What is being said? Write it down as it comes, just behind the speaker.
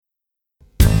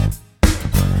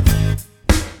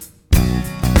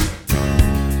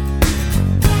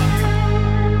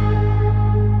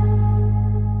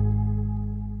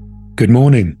Good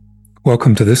morning.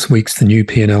 Welcome to this week's The New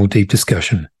P&L Deep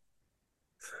Discussion.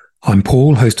 I'm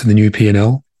Paul, host of The New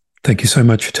P&L. Thank you so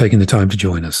much for taking the time to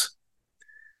join us.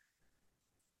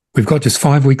 We've got just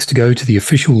 5 weeks to go to the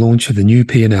official launch of the New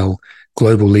P&L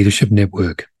Global Leadership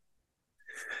Network,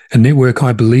 a network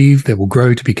I believe that will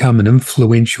grow to become an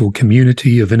influential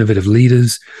community of innovative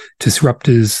leaders,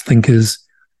 disruptors, thinkers,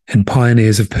 and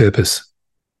pioneers of purpose.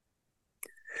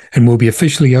 And we'll be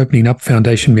officially opening up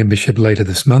foundation membership later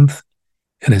this month.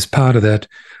 And as part of that,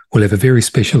 we'll have a very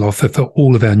special offer for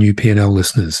all of our new P&L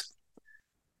listeners.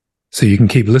 So you can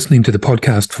keep listening to the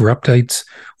podcast for updates,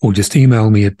 or just email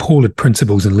me at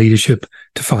paul@Principles in Leadership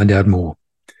to find out more.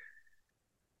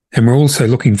 And we're also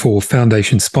looking for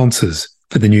foundation sponsors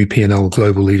for the new P&L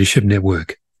Global Leadership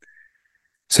Network.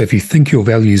 So if you think your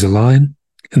values align,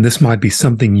 and this might be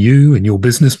something you and your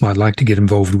business might like to get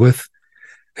involved with,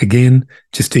 again,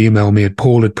 just email me at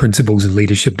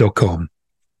paul@principlesinleadership.com.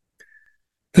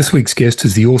 This week's guest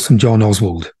is the awesome John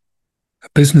Oswald, a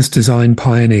business design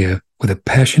pioneer with a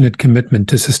passionate commitment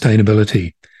to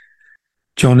sustainability.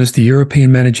 John is the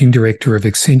European Managing Director of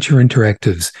Accenture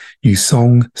Interactive's new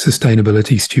Song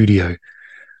Sustainability Studio,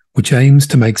 which aims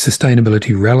to make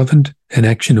sustainability relevant and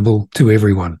actionable to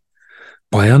everyone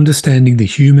by understanding the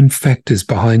human factors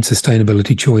behind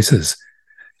sustainability choices,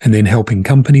 and then helping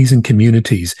companies and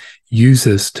communities use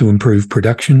this to improve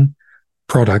production,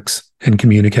 products, and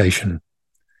communication.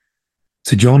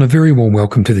 So John, a very warm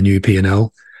welcome to the new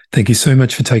P&L. Thank you so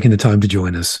much for taking the time to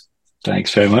join us.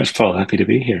 Thanks very much, Paul. Happy to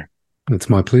be here. It's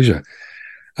my pleasure.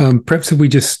 Perhaps if we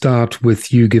just start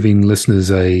with you giving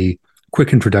listeners a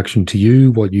quick introduction to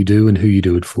you, what you do and who you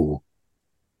do it for.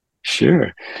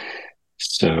 Sure.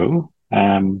 So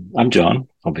I'm John,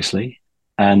 obviously,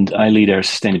 and I lead our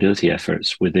sustainability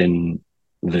efforts within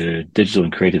the digital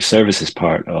and creative services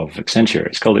part of Accenture.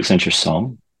 It's called Accenture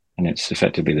Song, and it's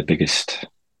effectively the biggest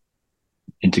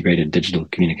integrated digital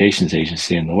communications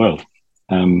agency in the world.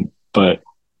 But,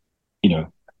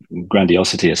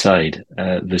 grandiosity aside,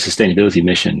 the sustainability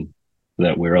mission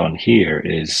that we're on here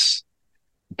is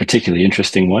a particularly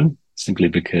interesting one, simply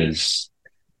because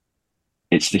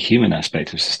it's the human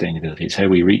aspect of sustainability. It's how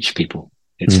we reach people.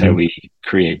 It's how we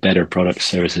create better products,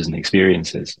 services, and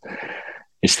experiences.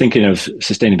 It's thinking of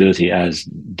sustainability as,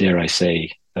 dare I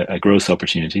say, a growth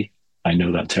opportunity. I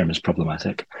know that term is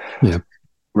problematic. Yeah.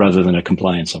 Rather than a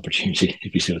compliance opportunity,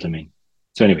 if you see what I mean.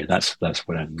 So anyway, that's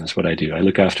what I do. I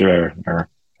look after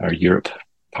our Europe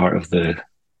part of the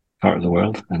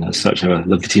world, and as such, I have a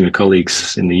lovely team of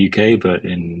colleagues in the UK, but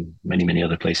in many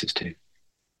other places too.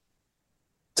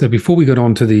 So before we got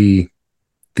on to the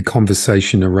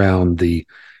conversation around the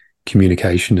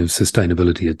communication of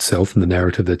sustainability itself and the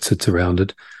narrative that sits around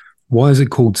it, why is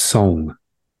it called Song?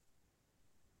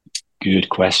 Good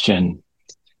question.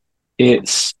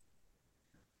 It's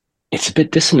a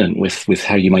bit dissonant with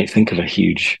how you might think of a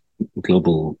huge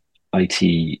global IT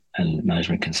and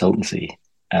management consultancy,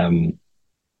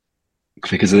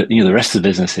 because the rest of the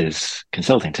business is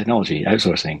consulting, technology,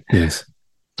 outsourcing. Yes.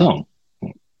 Song.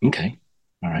 Okay.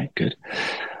 All right. Good.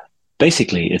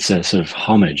 Basically, it's a sort of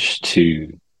homage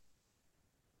to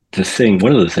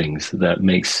one of the things that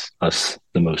makes us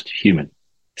the most human.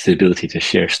 It's the ability to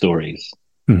share stories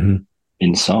in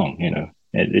song.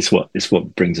 It's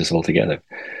what brings us all together.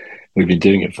 We've been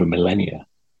doing it for millennia.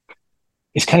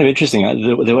 It's kind of interesting.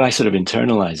 The way I sort of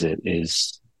internalize it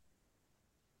is,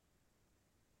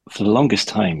 for the longest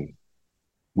time,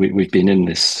 we've been in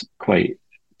this quite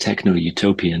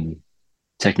techno-utopian,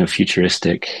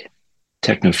 techno-futuristic,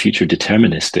 techno-future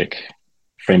deterministic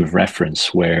frame of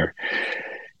reference where,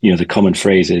 the common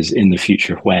phrase is "in the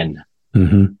future when."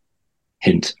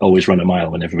 Hint, always run a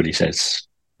mile when everybody says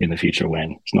 "in the future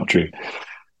when." It's not true.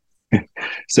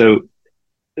 So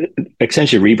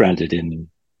Accenture rebranded in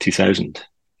 2000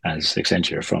 as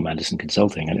Accenture from Anderson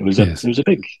Consulting, and it was a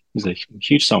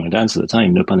huge song and dance at the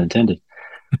time, no pun intended,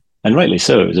 and rightly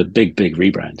so. It was a big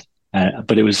rebrand,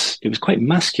 but it was quite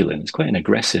masculine. It's quite an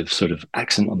aggressive sort of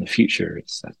accent on the future.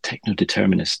 It's a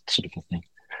techno-determinist sort of a thing.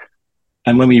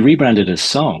 And when we rebranded as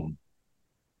Song,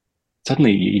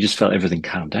 suddenly you just felt everything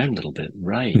calmed down a little bit,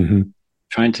 right?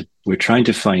 We're trying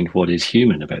to find what is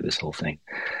human about this whole thing.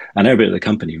 And our bit of the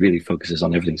company really focuses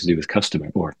on everything to do with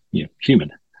customer or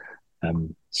human.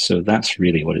 So that's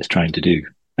really what it's trying to do.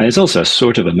 And it's also a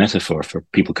sort of a metaphor for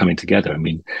people coming together. I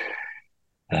mean,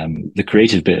 the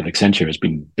creative bit of Accenture has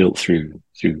been built through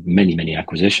many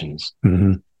acquisitions.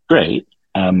 Great.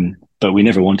 But we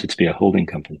never wanted to be a holding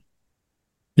company.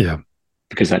 Yeah.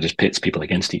 Because that just pits people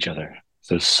against each other.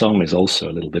 So Song is also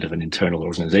a little bit of an internal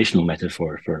organizational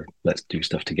metaphor for let's do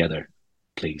stuff together,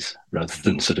 please, rather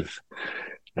than sort of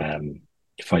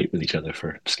fight with each other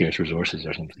for scarce resources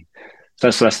or something. So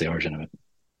that's the origin of it.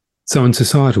 So in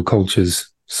societal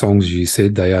cultures, songs, as you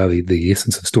said, they are the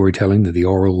essence of storytelling. They're the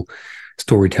oral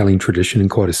storytelling tradition and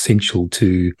quite essential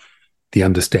to the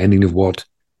understanding of what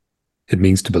it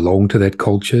means to belong to that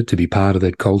culture, to be part of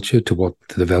that culture, to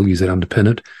the values that underpin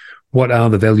it. What are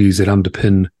the values that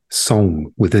underpin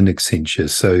song within Accenture?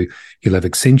 So you'll have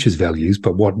Accenture's values,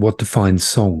 but what defines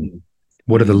song?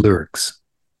 What are the lyrics?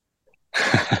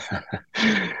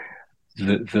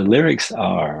 The lyrics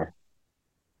are,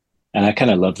 and I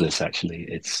kind of love this actually.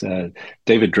 It's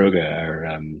David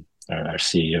Droga, our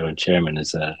CEO and chairman,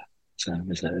 is a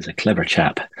clever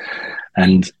chap,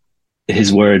 and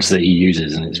his words that he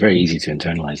uses, and it's very easy to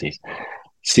internalize these.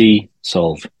 See,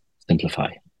 solve,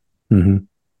 simplify. Mm-hmm.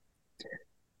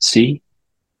 See,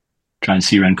 try and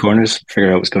see around corners,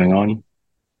 figure out what's going on,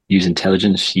 use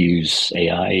intelligence, use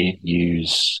AI,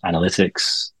 use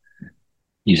analytics,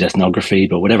 use ethnography,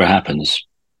 but whatever happens,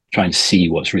 try and see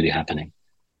what's really happening.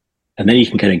 And then you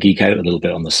can kind of geek out a little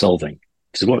bit on the solving,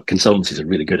 which is what consultancies are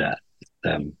really good at.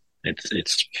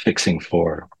 It's fixing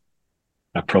for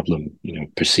a problem,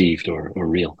 perceived or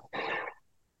real.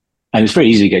 And it's very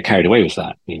easy to get carried away with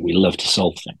that. I mean, we love to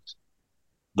solve things,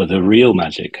 but the real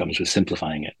magic comes with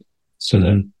simplifying it so Mm-hmm.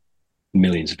 that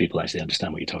millions of people actually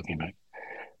understand what you're talking about.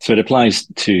 So it applies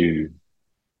to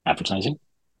advertising,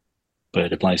 but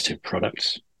it applies to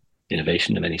products,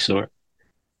 innovation of any sort.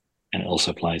 And it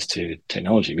also applies to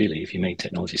technology, really. If you make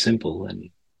technology simple, then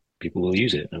people will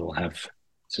use it and it will have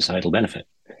societal benefit.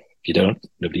 If you don't,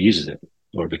 nobody uses it,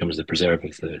 or it becomes the preserve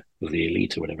of the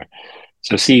elite or whatever.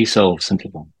 So see, solve,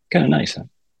 simplify. Kind of nice, huh?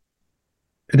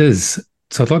 It is.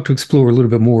 So I'd like to explore a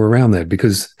little bit more around that,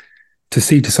 because to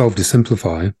see, to solve, to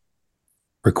simplify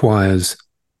requires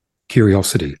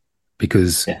curiosity,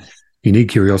 because Yes. you need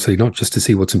curiosity not just to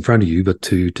see what's in front of you, but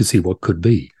to see what could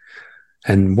be.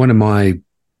 And one of my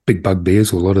big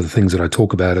bugbears, or a lot of the things that I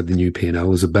talk about at the new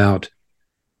P&L, is about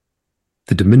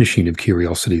the diminishing of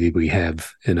curiosity that we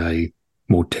have in a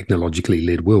more technologically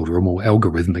led world, or a more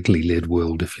algorithmically led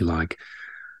world, if you like,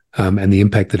 and the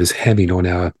impact that it's having on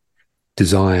our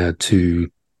desire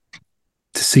to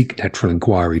seek natural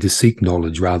inquiry, to seek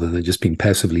knowledge rather than just being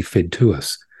passively fed to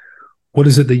us. What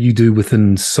is it that you do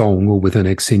within Song or within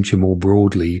Accenture more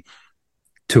broadly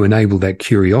to enable that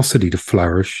curiosity to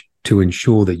flourish, to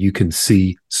ensure that you can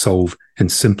see, solve,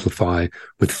 and simplify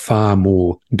with far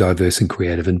more diverse and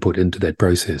creative input into that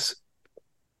process?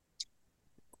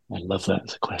 I love that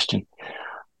as a question.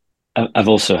 I've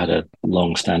also had a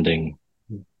long-standing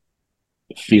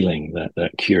feeling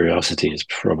that curiosity is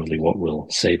probably what will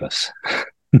save us.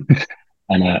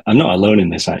 And I'm not alone in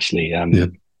this, actually. Yeah.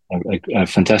 A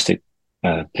fantastic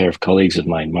pair of colleagues of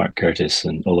mine, Mark Curtis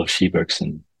and Olaf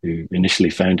Schiebergson, who initially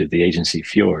founded the agency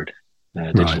Fjord,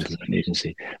 digital Right. design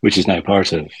agency, which is now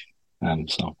part of.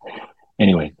 So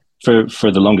anyway,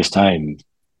 for the longest time,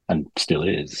 and still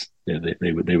is,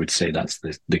 they would say that's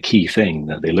the key thing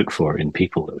that they look for in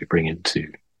people that we bring into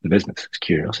the business is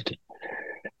curiosity,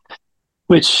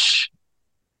 which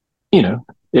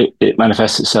it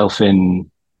manifests itself in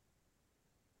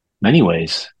many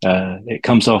ways. It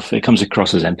comes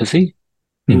across as empathy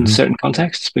in Mm-hmm. certain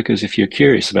contexts, because if you're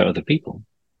curious about other people,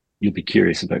 you'll be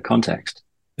curious about context.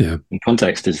 Yeah. And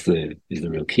context is the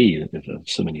real key of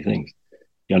so many things.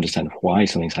 You understand why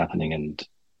something's happening and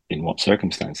in what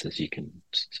circumstances you can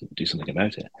do something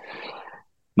about it.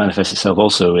 Manifests itself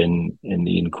also in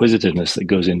the inquisitiveness that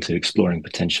goes into exploring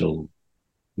potential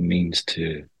means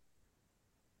to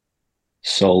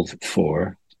solve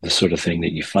for the sort of thing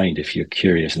that you find if you're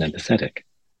curious and empathetic.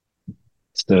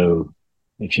 So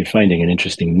if you're finding an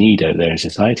interesting need out there in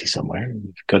society somewhere,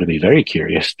 you've got to be very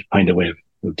curious to find a way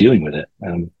of dealing with it.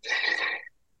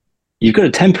 You've got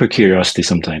to temper curiosity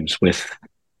sometimes with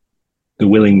the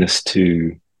willingness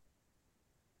to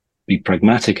be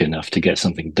pragmatic enough to get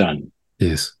something done.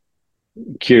 Yes.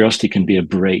 Curiosity can be a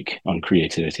brake on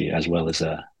creativity as well as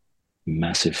a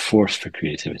massive force for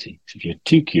creativity. So if you're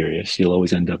too curious, you'll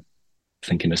always end up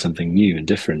thinking of something new and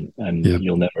different, and Yeah.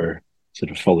 you'll never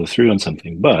sort of follow through on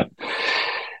something. But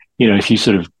if you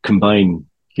sort of combine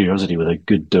curiosity with a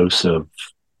good dose of,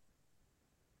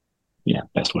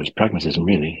 best word is pragmatism,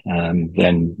 really,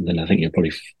 then I think you'll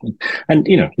probably. And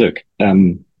look,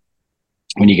 when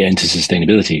you get into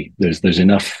sustainability, there's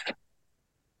enough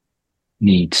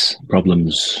needs,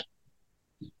 problems,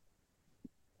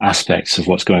 aspects of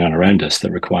what's going on around us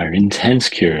that require intense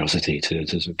curiosity to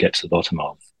sort of get to the bottom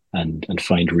of and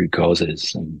find root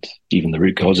causes, and even the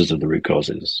root causes of the root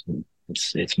causes.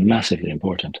 It's massively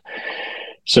important.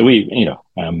 So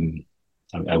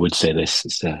I would say this: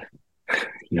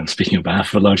 speaking on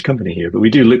behalf of a large company here, but we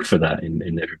do look for that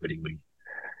in everybody we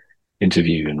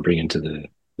interview and bring into the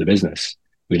business.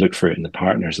 We look for it in the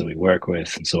partners that we work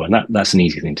with and so on. That's an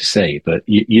easy thing to say, but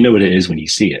you know what it is when you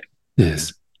see it.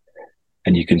 Yes.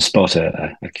 And you can spot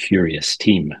a curious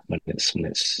team when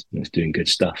it's doing good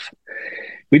stuff.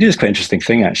 We do this quite interesting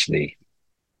thing actually.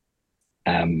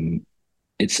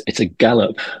 It's a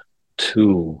Gallup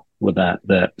tool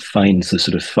that finds the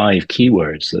sort of 5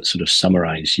 keywords that sort of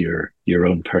summarize your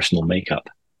own personal makeup.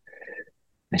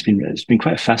 It's been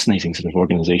quite a fascinating sort of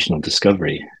organizational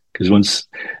discovery because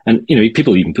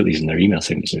people even put these in their email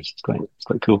signatures. It's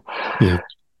quite cool. Yeah.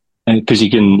 Because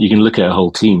you can look at a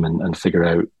whole team and figure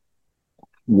out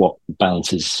what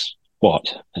balances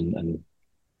what, and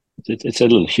it's a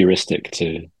little heuristic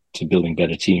to building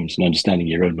better teams and understanding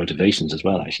your own motivations as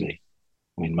well. Actually,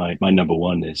 I mean, my number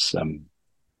one is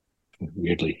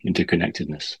weirdly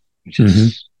interconnectedness, which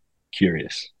is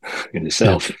curious in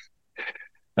itself.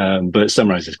 Yeah. But it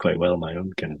summarizes quite well my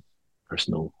own kind of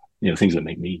personal, things that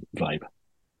make me vibe.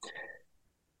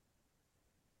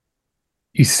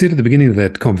 You said at the beginning of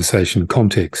that conversation,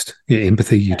 context,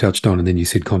 empathy you touched on, and then you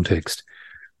said context.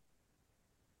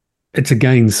 It's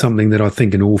again something that I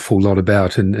think an awful lot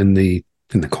about in the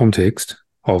context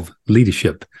of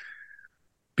leadership,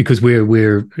 because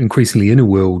we're increasingly in a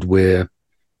world where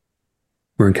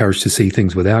we're encouraged to see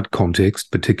things without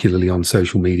context, particularly on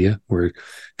social media, or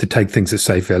to take things at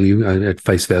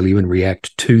face value and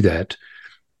react to that.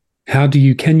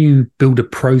 Can you build a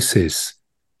process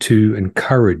to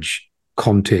encourage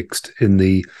context in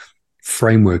the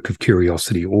framework of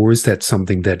curiosity, or is that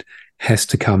something that has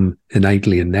to come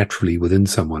innately and naturally within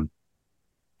someone?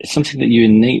 It's something that you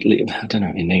innately.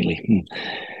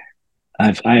 I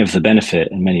have the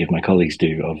benefit, and many of my colleagues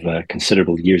do, of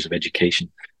considerable years of education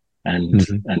and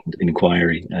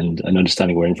inquiry and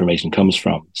understanding where information comes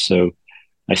from. So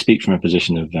I speak from a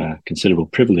position of considerable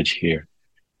privilege here.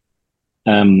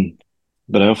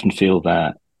 But I often feel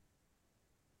that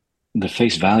the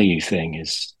face value thing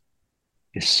is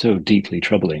so deeply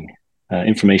troubling.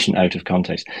 Information out of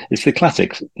context. It's the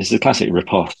classic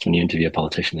ripoff when you interview a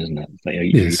politician, isn't it? Like, are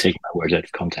you taking my words out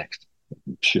of context?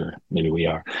 Sure, maybe we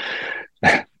are.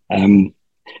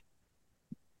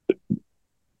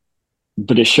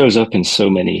 But it shows up in so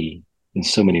many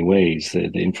ways. The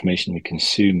information we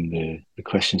consume, the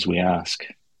questions we ask,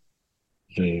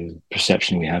 the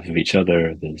perception we have of each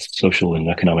other, the social and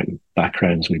economic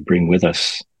backgrounds we bring with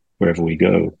us wherever we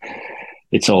go.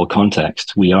 It's all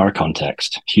context. We are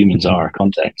context. Humans are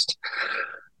context.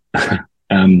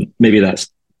 Maybe that's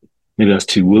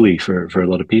too woolly for a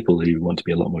lot of people who want to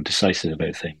be a lot more decisive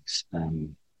about things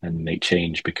and make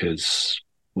change because,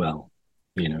 well,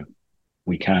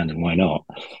 we can, and why not?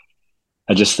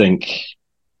 I just think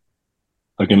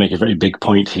I'm going to make a very big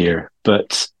point here,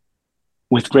 but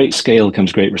with great scale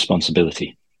comes great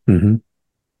responsibility. Mm-hmm.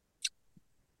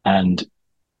 And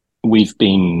we've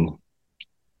been,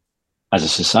 as a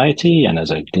society and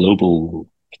as a global,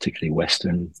 particularly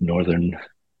Western, Northern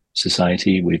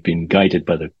society, we've been guided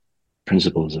by the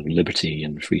principles of liberty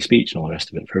and free speech and all the rest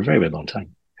of it for a very, very long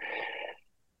time.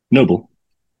 Noble,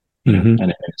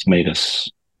 and it's made us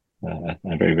a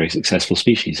very, very successful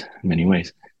species in many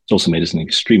ways. It's also made us an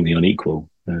extremely unequal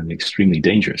and extremely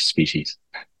dangerous species.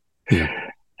 Yeah.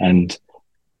 And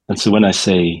so when I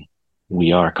say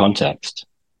we are context,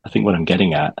 I think what I'm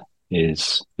getting at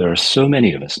is there are so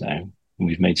many of us now, and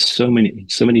we've made so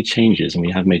many changes, and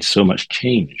we have made so much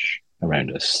change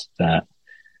around us that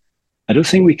I don't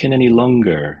think we can any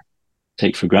longer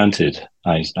take for granted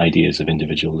ideas of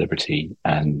individual liberty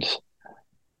and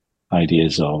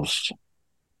ideas of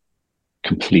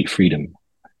complete freedom,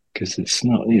 because it's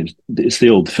not. It's the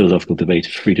old philosophical debate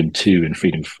of freedom to and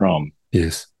freedom from.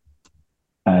 Yes.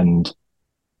 And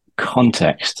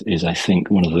context is, I think,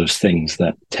 one of those things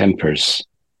that tempers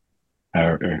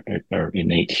our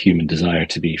innate human desire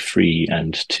to be free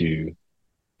and to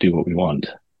do what we want,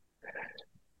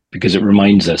 because it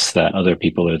reminds us that other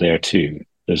people are there too.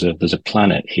 There's a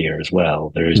planet here as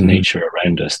well. There is nature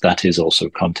around us. That is also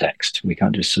context. We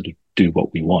can't just sort of do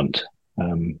what we want,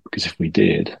 because if we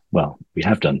did, well, we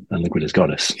have done, and look what it's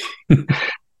got us.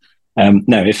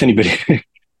 Now, if anybody,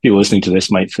 people listening to this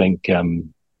might think,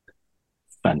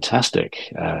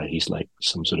 fantastic, he's like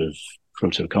some sort of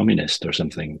proto-communist or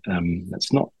something.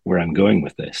 That's not where I'm going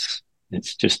with this.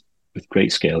 It's just with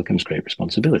great scale comes great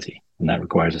responsibility, and that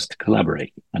requires us to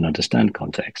collaborate and understand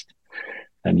context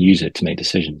and use it to make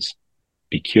decisions.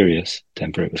 Be curious,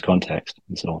 temper it with context,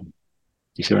 and so on. Do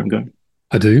you see where I'm going?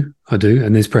 I do.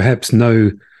 And there's perhaps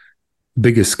no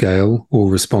bigger scale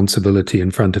or responsibility in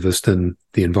front of us than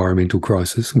the environmental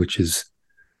crisis, which is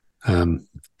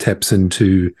taps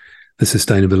into the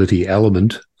sustainability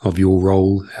element of your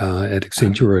role at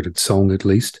Accenture, or at Song at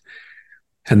least.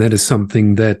 And that is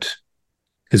something that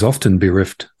is often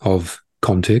bereft of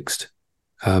context,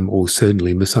 or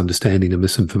certainly misunderstanding and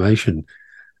misinformation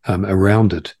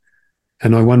around it.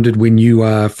 And I wondered, when you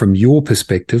are, from your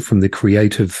perspective, from the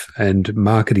creative and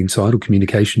marketing side or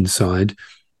communication side,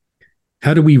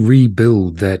 how do we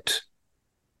rebuild that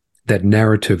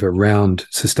narrative around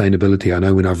sustainability? I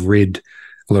know when I've read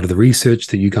a lot of the research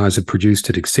that you guys have produced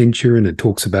at Accenture, and it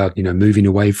talks about, moving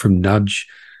away from nudge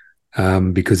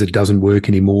because it doesn't work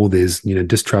anymore. There's,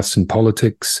 distrust in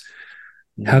politics.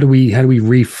 How do we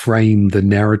reframe the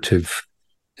narrative,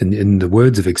 in the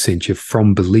words of Accenture,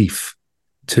 from belief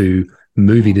to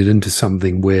moving it into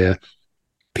something where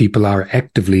people are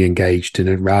actively engaged in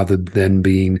it rather than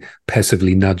being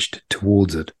passively nudged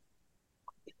towards it?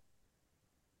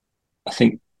 I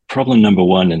think problem number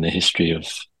one in the history of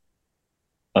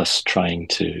us trying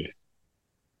to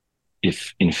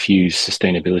infuse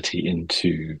sustainability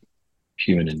into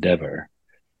human endeavor,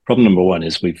 problem number one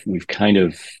is we've kind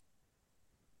of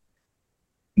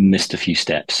missed a few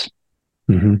steps.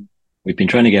 Mm-hmm. We've been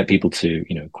trying to get people to,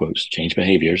 quotes, change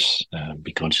behaviors,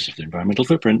 be conscious of their environmental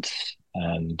footprint,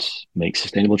 and make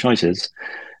sustainable choices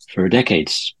for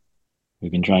decades.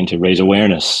 We've been trying to raise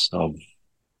awareness of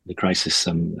the crisis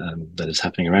that is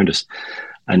happening around us,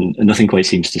 and nothing quite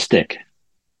seems to stick.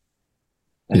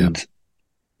 And Yeah.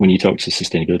 when you talk to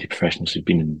sustainability professionals who've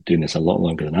been doing this a lot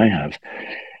longer than I have,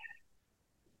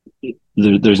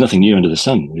 there's nothing new under the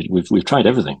sun. We've tried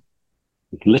everything.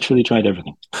 We've literally tried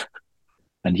everything.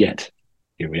 And yet,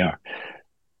 here we are.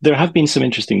 There have been some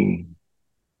interesting,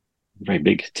 very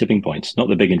big tipping points, not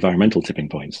the big environmental tipping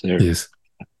points. They're Yes.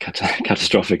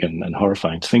 catastrophic and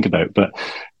horrifying to think about, but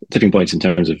tipping points in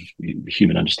terms of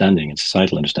human understanding and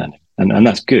societal understanding. And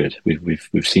that's good.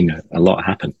 We've seen a lot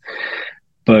happen.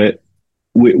 But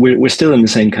we're still in the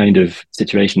same kind of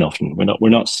situation often. We're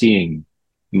not seeing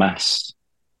mass,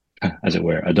 as it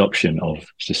were, adoption of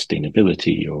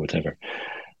sustainability or whatever.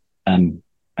 And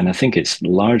I think it's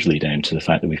largely down to the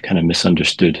fact that we've kind of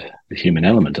misunderstood the human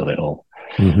element of it all.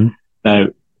 Mm-hmm. Now,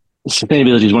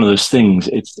 sustainability is one of those things.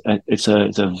 It's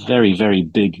a very, very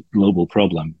big global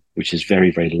problem, which is very,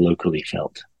 very locally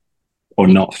felt, or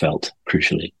not felt,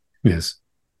 crucially. Yes.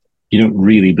 You don't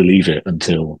really believe it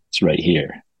until it's right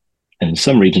here. And in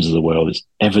some regions of the world, it's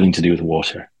everything to do with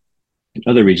water. In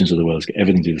other regions of the world, it's got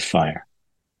everything to do with fire.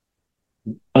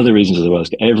 Other regions of the world,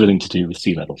 it's got everything to do with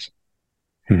sea levels.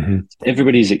 Mm-hmm.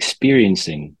 Everybody's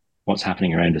experiencing what's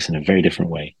happening around us in a very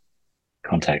different way.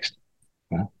 Context.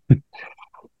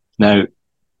 Now,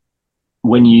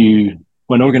 when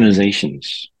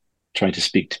organizations try to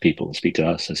speak to people, speak to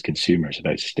us as consumers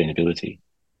about sustainability,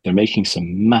 they're making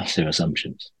some massive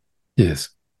assumptions. Yes.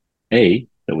 A,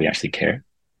 that we actually care.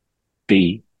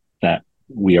 B, that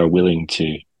we are willing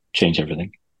to change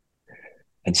everything.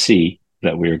 And C,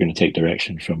 that we're going to take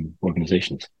direction from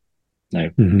organizations. Now,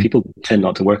 people tend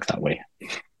not to work that way.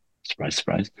 Surprise,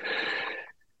 surprise.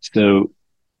 So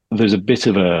there's a bit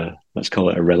of a, let's call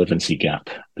it a relevancy gap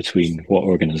between what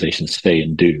organizations say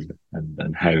and do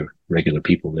and how regular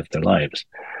people live their lives.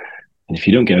 And if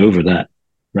you don't get over that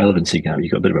relevancy gap,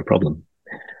 you've got a bit of a problem.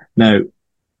 Now,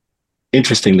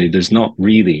 interestingly, there's not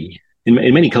really, in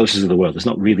many cultures of the world, there's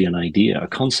not really an idea, a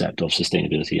concept of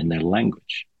sustainability in their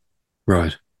language.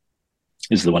 Right.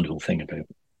 This is the wonderful thing about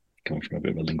coming from a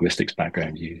bit of a linguistics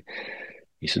background. You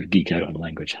sort of geek out on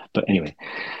language. But anyway,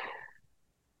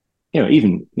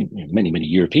 even many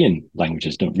European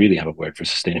languages don't really have a word for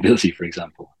sustainability, for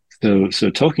example. So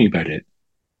talking about it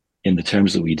in the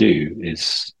terms that we do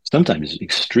is sometimes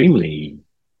extremely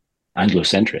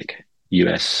Anglo-centric,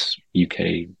 US,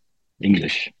 UK,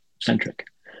 English centric,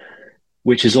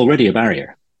 which is already a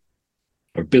barrier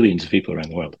for billions of people around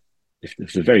the world.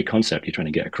 If the very concept you're trying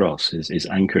to get across is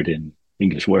anchored in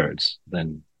English words,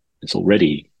 then it's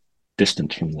already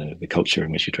distant from the culture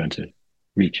in which you're trying to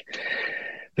reach.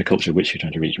 The culture which you're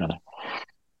trying to reach, rather.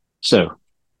 So,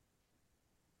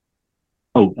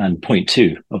 and point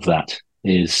two of that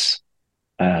is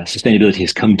sustainability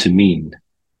has come to mean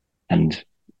and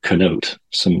connote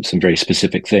some very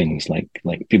specific things, like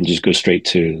people just go straight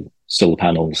to solar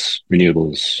panels,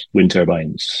 renewables, wind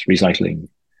turbines, recycling,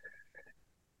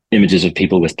 images of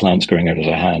people with plants growing out of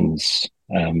their hands,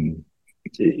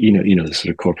 the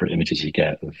sort of corporate images you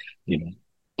get of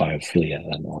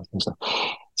biophilia and all that stuff.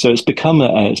 So it's become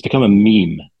a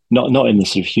meme, not in the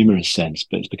sort of humorous sense,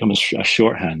 but it's become a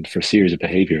shorthand for a series of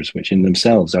behaviors which in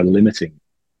themselves are limiting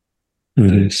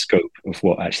the scope of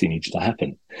what actually needs to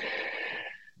happen.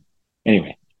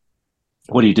 Anyway,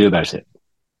 what do you do about it?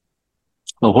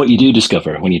 Well, what you do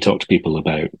discover when you talk to people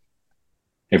about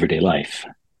everyday life,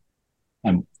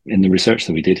 in the research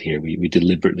that we did here, we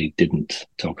deliberately didn't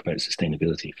talk about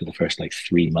sustainability for the first like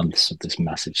 3 months of this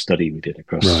massive study we did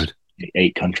across Right.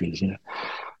 8 countries. And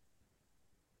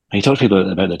you talk to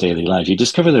people about their daily lives, you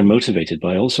discover they're motivated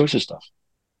by all sorts of stuff.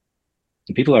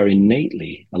 And people are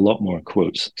innately a lot more,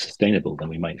 quotes, sustainable than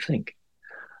we might think,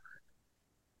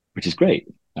 which is great,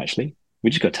 actually. We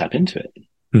just got to tap into it.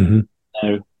 Mm-hmm.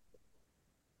 Now,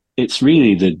 it's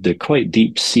really the quite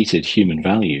deep seated human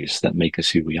values that make us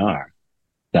who we are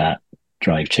that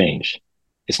drive change.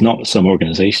 It's not some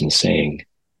organization saying,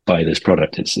 buy this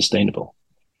product, it's sustainable,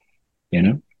 you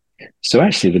know? So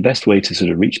actually the best way to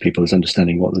sort of reach people is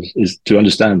to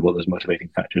understand what those motivating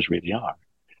factors really are.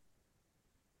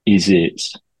 Is it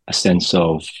a sense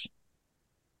of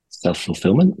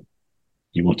self-fulfillment?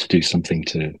 You want to do something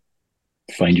to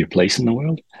find your place in the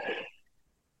world?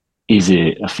 Is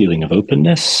it a feeling of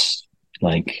openness?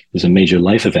 Like there's a major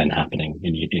life event happening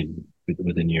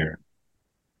within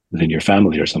your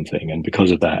family or something, and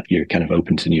because of that, you're kind of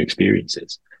open to new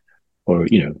experiences. Or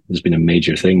there's been a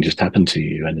major thing just happened to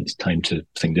you, and it's time to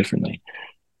think differently.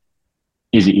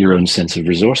 Is it your own sense of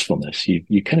resourcefulness?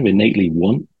 You kind of innately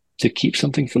want to keep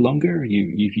something for longer.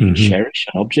 You Mm-hmm. cherish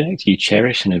an object, you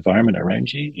cherish an environment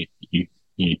around you,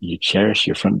 you cherish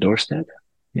your front doorstep.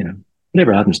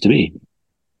 Whatever it happens to be.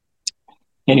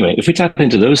 Anyway, if we tap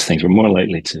into those things, we're more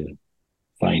likely to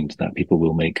find that people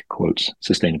will make, quotes,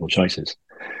 sustainable choices.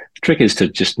 The trick is to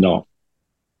just not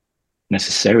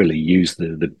necessarily use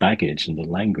the baggage and the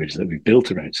language that we've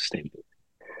built around sustainability.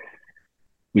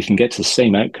 We can get to the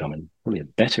same outcome, and probably a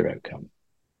better outcome,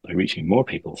 by reaching more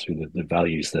people through the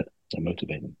values that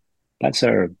motivate them. That's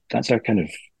our kind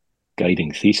of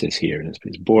guiding thesis here, and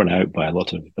it's borne out by a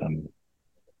lot of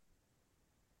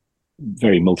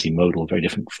very multimodal, very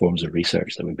different forms of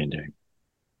research that we've been doing.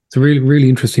 It's a really, really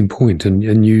interesting point,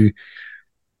 and you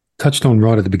touched on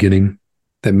right at the beginning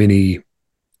that many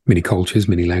cultures,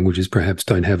 many languages, perhaps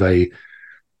don't have a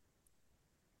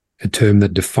term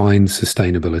that defines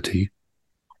sustainability.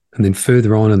 And then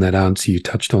further on in that answer, you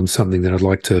touched on something that I'd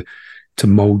like to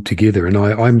mold together. And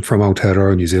I'm from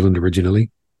Aotearoa, New Zealand originally.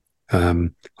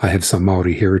 I have some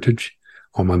Māori heritage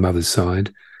on my mother's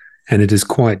side, and it is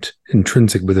quite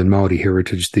intrinsic within Māori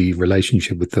heritage, the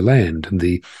relationship with the land and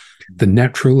the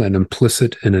natural and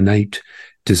implicit and innate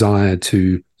desire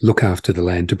to look after the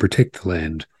land, to protect the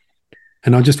land.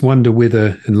 And I just wonder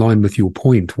whether, in line with your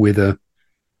point, whether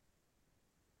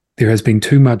there has been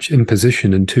too much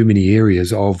imposition in too many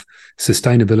areas of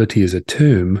sustainability as a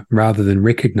term, rather than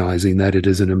recognizing that it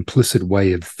is an implicit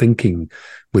way of thinking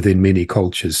within many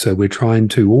cultures. So we're trying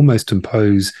to almost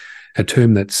impose a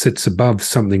term that sits above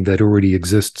something that already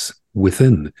exists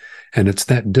within. And it's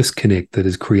that disconnect that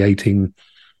is creating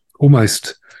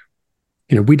almost,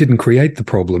 we didn't create the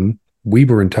problem. We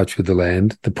were in touch with the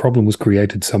land. The problem was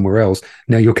created somewhere else.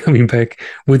 Now you're coming back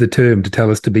with a term to tell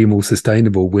us to be more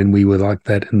sustainable when we were like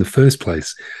that in the first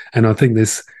place. And I think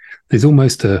there's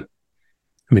almost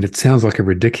it sounds like a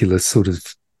ridiculous sort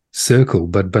of circle,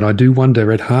 but I do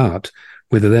wonder at heart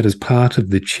whether that is part of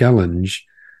the challenge,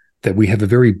 that we have a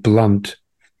very blunt,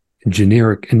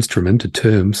 generic instrument, a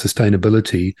term,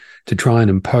 sustainability, to try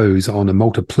and impose on a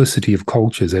multiplicity of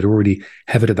cultures that already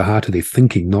have it at the heart of their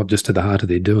thinking, not just at the heart of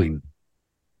their doing.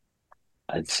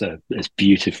 It's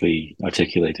beautifully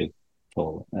articulated,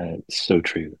 Paul. It's so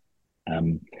true.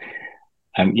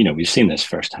 We've seen this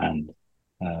firsthand.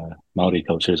 Maori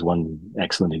culture is one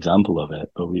excellent example of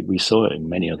it, but we saw it in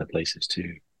many other places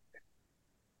too.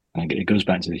 And it goes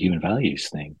back to the human values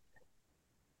thing.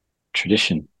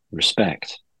 Tradition,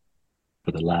 respect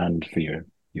for the land, for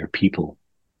your people,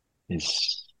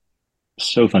 is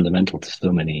so fundamental to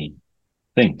so many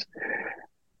things.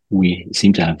 We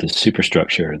seem to have this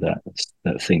superstructure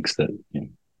that thinks that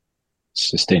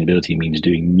sustainability means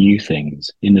doing new things,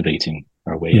 innovating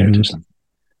our way out of something.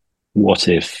 What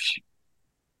if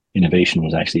innovation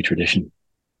was actually tradition?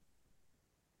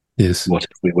 Yes. What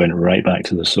if we went right back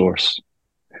to the source?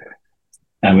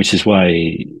 And which is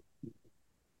why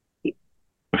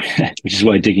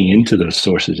digging into those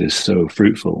sources is so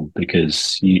fruitful,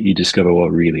 because you discover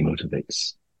what really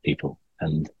motivates people.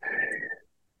 And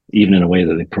even in a way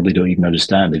that they probably don't even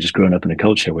understand. They've just grown up in a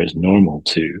culture where it's normal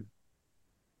to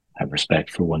have respect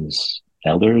for one's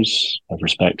elders, have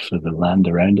respect for the land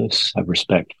around us, have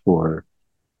respect for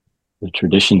the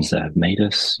traditions that have made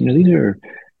us.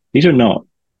 These are not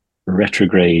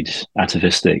retrograde,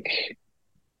 atavistic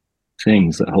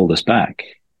things that hold us back,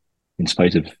 in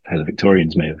spite of how the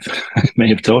Victorians may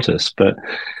have taught us, but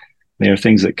they are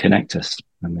things that connect us,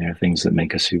 and they are things that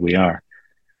make us who we are.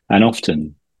 And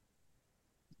often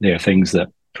they are things that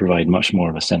provide much more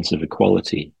of a sense of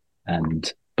equality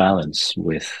and balance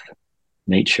with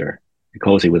nature,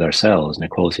 equality with ourselves, and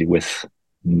equality with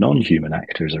non-human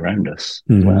actors around us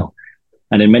as well.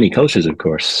 And in many cultures, of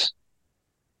course,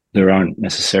 there aren't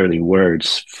necessarily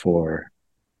words for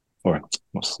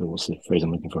what's the phrase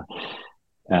I'm looking for?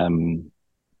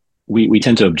 We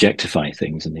tend to objectify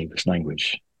things in the English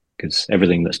language because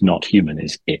everything that's not human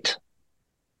is it.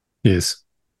 Yes.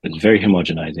 It's very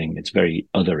homogenizing. It's very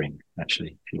othering,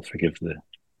 actually, if you'll forgive the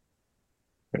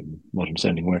modern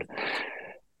sounding word.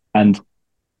 And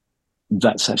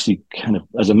that's actually kind of,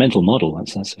 as a mental model,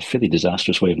 that's a fairly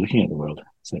disastrous way of looking at the world.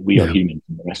 It's like we are human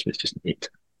and the rest of it's just it.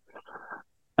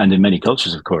 And in many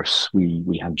cultures, of course,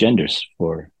 we have genders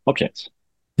for objects.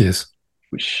 Yes.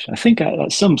 Which I think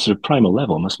at some sort of primal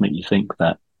level must make you think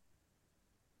that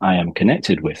I am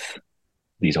connected with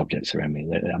these objects around me,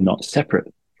 that I'm not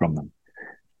separate from them.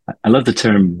 I love the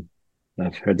term,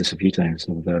 I've heard this a few times,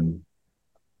 of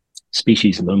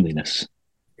species loneliness.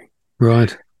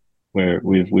 Right. Where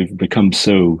we've become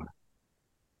so,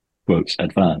 quotes,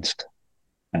 advanced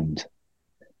and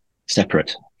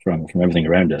separate from everything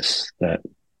around us that,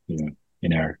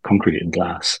 in our concrete and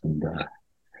glass and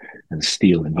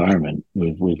steel environment,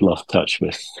 we've lost touch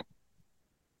with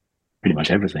pretty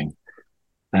much everything.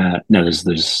 Now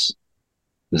there's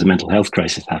a mental health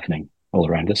crisis happening all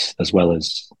around us, as well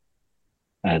as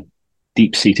a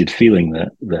deep-seated feeling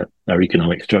that our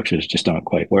economic structures just aren't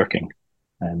quite working,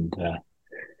 and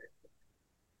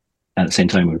at the same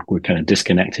time we're kind of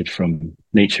disconnected from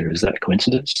nature. Is that a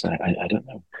coincidence? I don't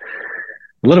know.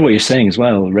 A lot of what you're saying as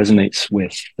well resonates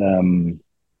with.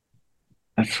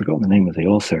 I've forgotten the name of the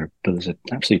author, but there's an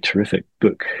absolutely terrific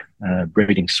book,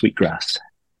 Braiding Sweetgrass.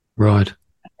 Right.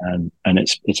 And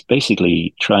it's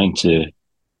basically trying to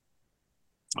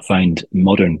find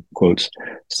modern, quotes,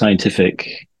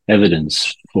 scientific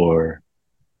evidence for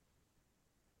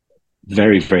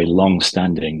very, very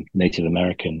long-standing Native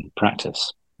American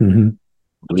practice,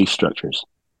 belief structures.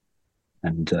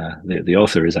 And the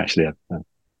author is actually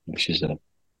she's a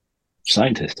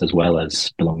scientist as well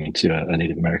as belonging to a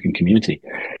Native American community.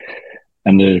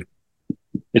 And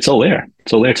it's all there.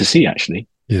 It's all there to see, actually.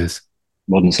 Yes.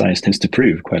 Modern science tends to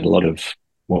prove quite a lot of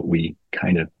what we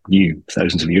kind of knew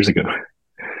thousands of years ago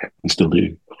and still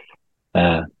do.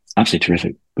 Absolutely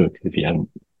terrific book. If you haven't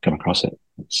come across it,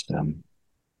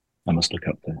 I must look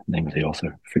up the name of the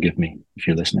author. Forgive me if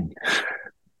you're listening.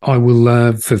 I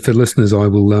will, for listeners, I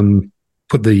will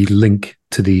put the link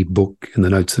to the book in the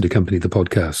notes that accompany the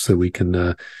podcast, so we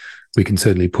can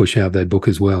certainly push out that book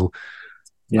as well.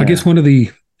 Yeah. I guess one of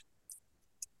the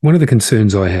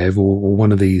concerns I have, or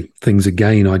one of the things,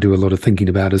 again, I do a lot of thinking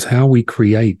about, is how we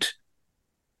create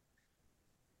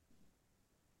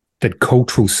that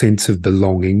cultural sense of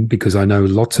belonging, because I know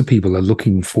lots of people are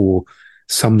looking for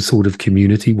some sort of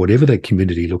community, whatever that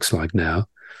community looks like now,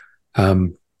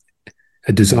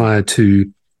 a desire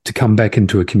to come back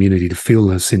into a community, to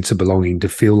feel a sense of belonging, to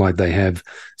feel like they have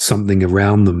something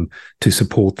around them to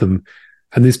support them.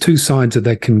 And there's two sides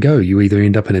that can go. You either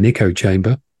end up in an echo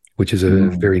chamber, which is a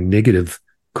very negative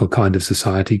kind of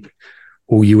society,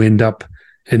 or you end up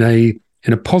in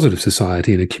a positive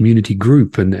society, in a community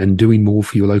group, and doing more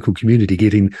for your local community,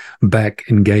 getting back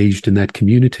engaged in that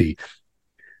community.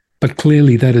 But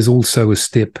clearly that is also a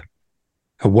step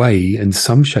away in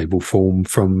some shape or form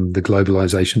from the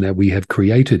globalization that we have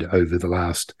created over the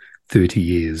last 30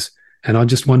 years. And I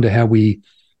just wonder how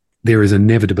there is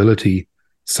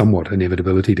somewhat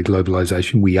inevitability to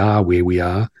globalization. We are where we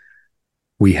are.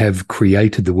 We have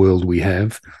created the world we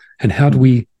have. And how do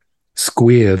we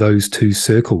square those two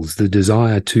circles, the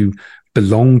desire to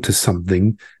belong to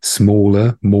something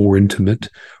smaller, more intimate,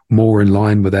 more in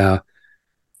line with our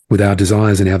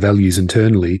desires and our values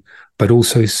internally, but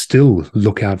also still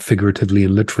look out figuratively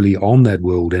and literally on that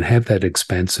world and have that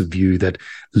expansive view that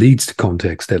leads to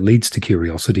context, that leads to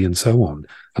curiosity, and so on.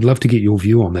 I'd love to get your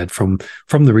view on that from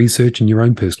the research and your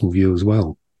own personal view as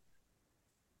well.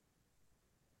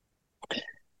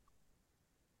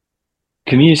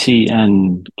 Community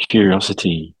and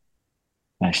curiosity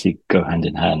actually go hand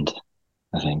in hand,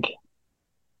 I think.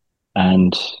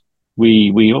 And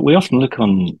we often look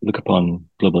upon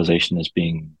globalization as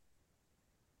being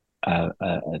a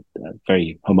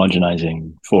very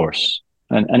homogenizing force,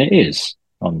 and it is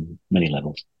on many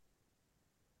levels.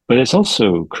 But it's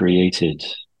also created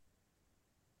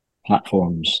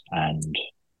platforms and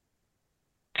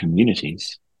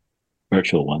communities,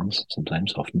 virtual ones,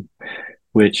 sometimes, often,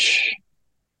 which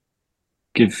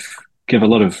give a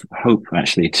lot of hope,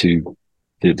 actually, to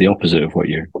the opposite of what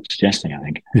you're suggesting, I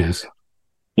think. Yes.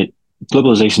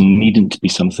 Globalization needn't be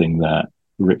something that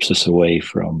rips us away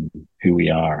from who we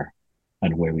are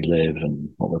and where we live and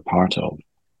what we're part of.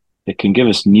 It can give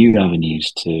us new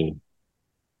avenues to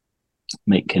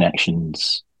make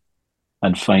connections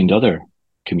and find other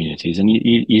communities. And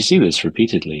you see this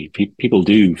repeatedly. People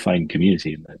do find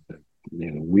community in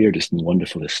the weirdest and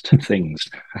wonderfulest things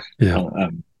Yeah.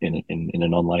 in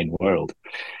an online world,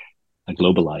 a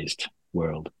globalized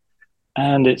world.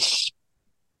 And it's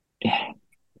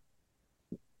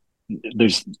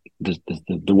there's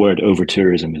the word over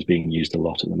tourism is being used a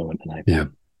lot at the moment,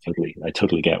 and I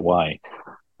totally get why.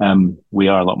 We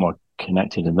are a lot more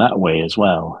connected in that way as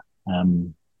well,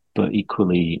 but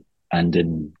equally, and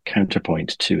in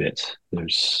counterpoint to it,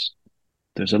 there's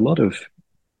a lot of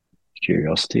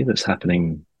curiosity that's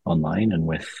happening online and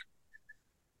with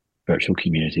virtual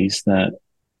communities that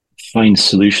find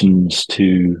solutions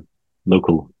to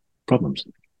local problems,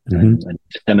 and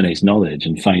disseminates knowledge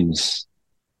and finds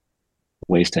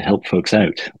ways to help folks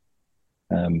out.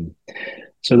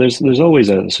 So there's always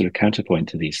a sort of counterpoint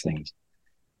to these things.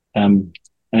 And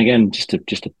again, just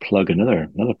to plug another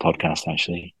podcast,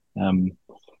 actually,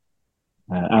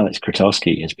 Alex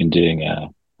Krotowski has been doing a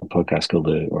podcast called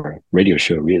or a radio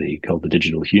show really called The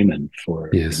Digital Human for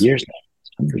years now,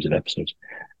 hundreds of episodes,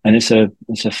 and it's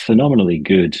a phenomenally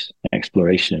good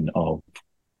exploration of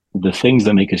the things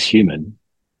that make us human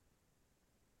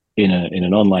in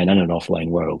an online and an offline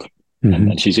world.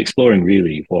 And she's exploring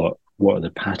really what are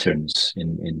the patterns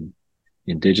in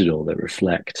digital that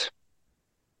reflect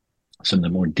some of the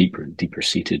more deeper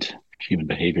seated human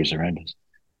behaviors around us,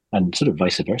 and sort of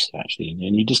vice versa, actually.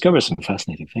 And you discover some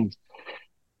fascinating things.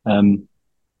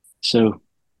 So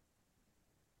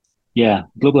yeah,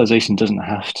 globalization doesn't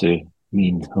have to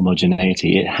mean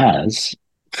homogeneity. It has,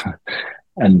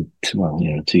 and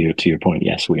to your point,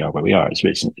 yes, we are where we are.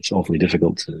 It's awfully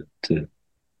difficult to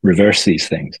reverse these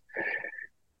things.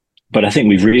 But I think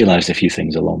we've realized a few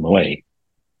things along the way.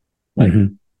 Like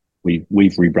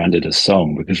we've rebranded as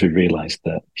Song because we've realized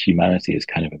that humanity is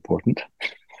kind of important.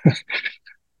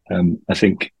 I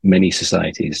think many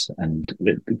societies, and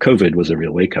COVID was a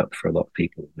real wake up for a lot of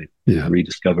people. We've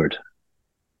rediscovered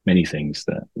many things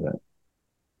that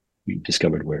we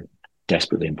discovered were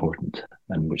desperately important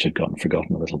and which had gotten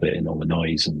forgotten a little bit in all the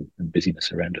noise and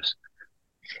busyness around us.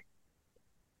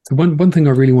 So one thing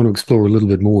I really want to explore a little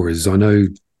bit more is, I know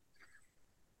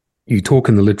you talk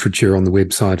in the literature on the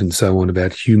website and so on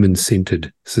about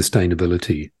human-centered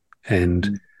sustainability,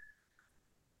 and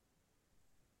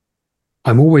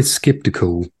I'm always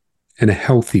skeptical in a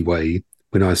healthy way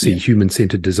when I see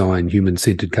human-centered design,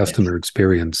 human-centered customer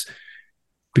experience,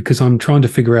 because I'm trying to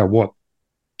figure out what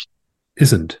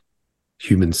isn't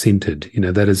human-centered.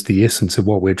 That is the essence of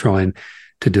what we're trying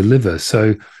to deliver.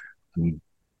 So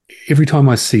every time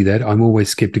I see that, I'm always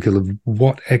skeptical of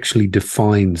what actually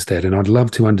defines that. And I'd love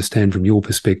to understand from your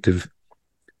perspective,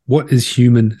 what is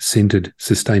human-centered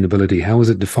sustainability? How is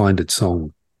it defined at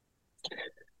Song?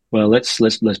 Well, let's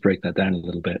break that down a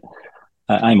little bit.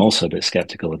 I'm also a bit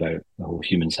skeptical about the whole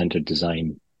human-centered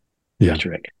design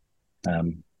rhetoric.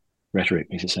 Rhetoric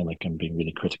makes it sound like I'm being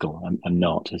really critical. I'm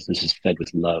not. This is fed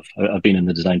with love. I've been in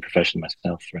the design profession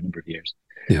myself for a number of years.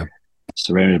 Yeah,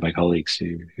 surrounded by colleagues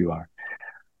who are.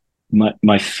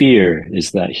 My fear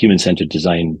is that human-centered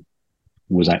design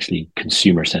was actually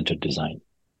consumer-centered design.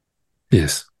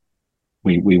 Yes.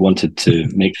 We wanted to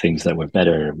make things that were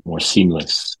better, more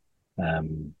seamless, a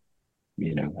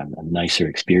nicer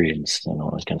experience and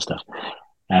all that kind of stuff.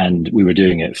 And we were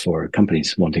doing it for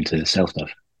companies wanting to sell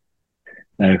stuff.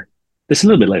 Now, it's a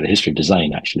little bit like the history of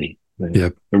design, actually.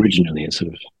 Originally, it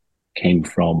sort of came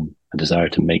from a desire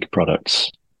to make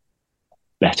products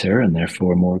better and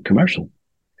therefore more commercial.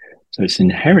 So it's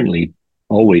inherently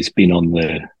always been on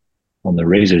the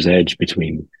razor's edge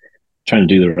between trying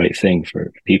to do the right thing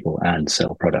for people and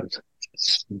sell product.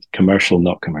 It's commercial,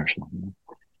 not commercial.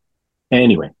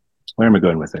 Anyway, where am I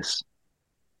going with this?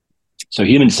 So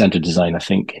human-centered design, I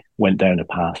think, went down a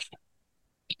path,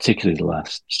 particularly the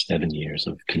last 7 years,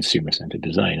 of consumer-centered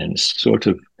design. And it's sort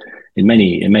of, in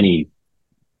many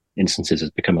instances,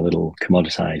 has become a little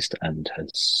commoditized and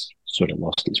has sort of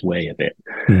lost its way a bit.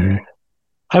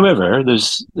 However,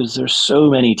 there's so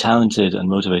many talented and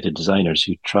motivated designers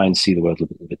who try and see the world a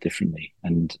little bit differently.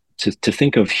 And to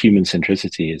think of human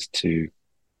centricity is to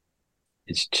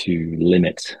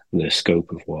limit the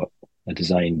scope of what a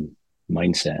design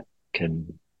mindset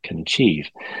can achieve.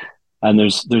 And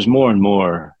there's more and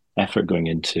more effort going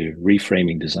into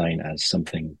reframing design as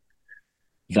something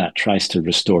that tries to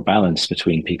restore balance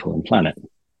between people and planet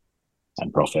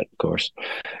and profit, of course.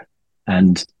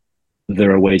 And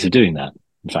there are ways of doing that.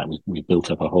 In fact, we built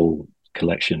up a whole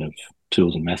collection of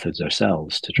tools and methods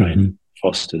ourselves to try and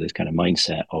foster this kind of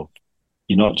mindset of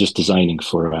you're not just designing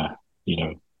for a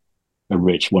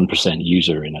rich 1%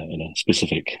 user in a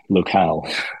specific locale,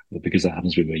 because that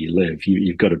happens to be where you live.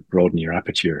 You've got to broaden your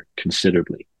aperture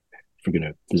considerably if we're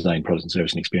going to design products and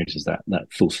services and experiences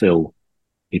that fulfill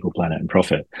people, planet, and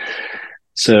profit.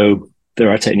 So there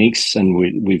are techniques, and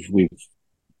we've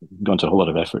gone to a whole lot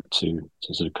of effort to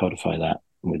sort of codify that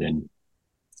within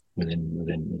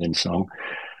Song.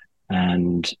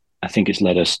 And I think it's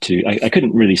led us to, I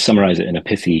couldn't really summarize it in a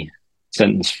pithy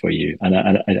sentence for you. And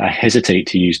I hesitate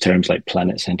to use terms like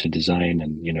planet-centered design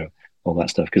and, all that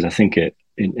stuff, because I think it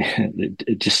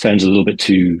just sounds a little bit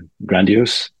too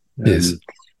grandiose. Yes.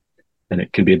 And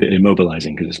it can be a bit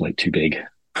immobilizing because it's like too big.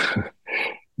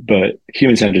 But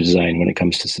human-centered design, when it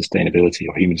comes to sustainability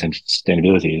or human-centered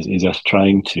sustainability, is us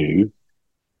trying to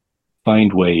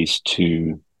find ways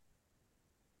to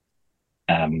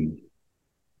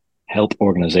help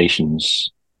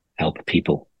organizations help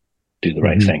people do the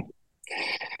right thing.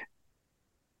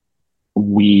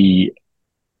 We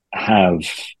have,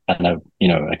 and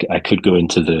I could go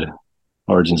into the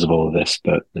origins of all of this,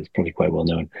 but it's probably quite well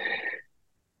known.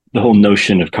 The whole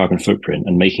notion of carbon footprint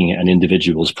and making it an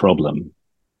individual's problem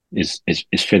is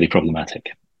fairly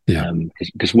problematic. Yeah.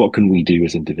 Because what can we do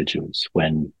as individuals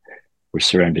when we're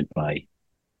surrounded by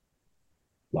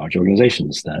large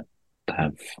organizations that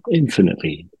have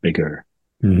infinitely bigger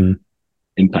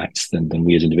impacts than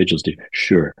we as individuals do?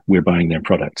 Sure, we're buying their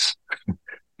products,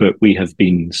 but we have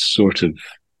been sort of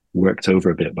worked over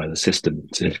a bit by the system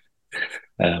to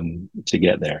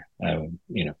get there.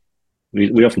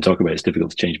 We often talk about it's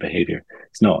difficult to change behavior.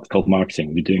 It's not. It's called marketing.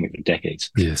 We've been doing it for decades.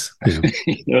 Yes. Yeah.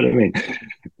 You know what I mean?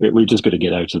 We've just got to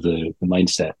get out of the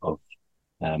mindset of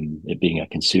it being a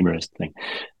consumerist thing.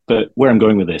 But where I'm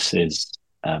going with this is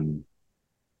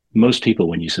most people,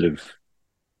 when you sort of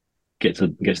get to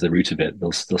the root of it,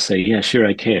 they'll say, yeah, sure,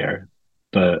 I care,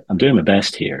 but I'm doing my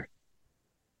best here.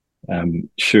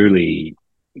 Surely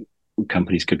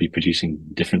companies could be producing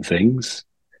different things.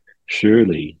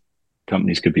 Surely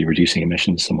companies could be reducing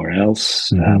emissions somewhere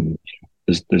else.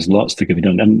 There's lots that could be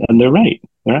done, and they're right.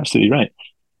 They're absolutely right.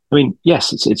 I mean,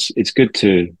 yes, it's good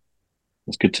to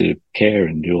care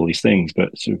and do all these things,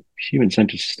 but sort of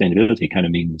human-centered sustainability kind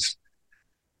of means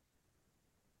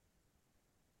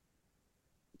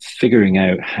figuring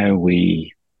out how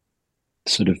we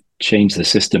sort of change the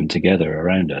system together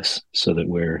around us so that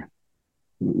we're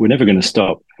never going to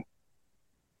stop.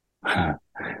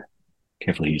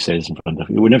 Carefully, you say this in front of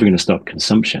you. We're never going to stop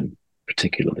consumption,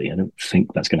 particularly. I don't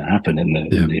think that's going to happen in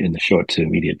the short to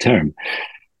immediate term.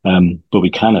 But we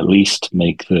can at least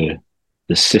make the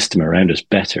system around us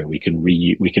better. We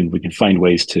can find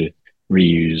ways to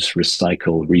reuse,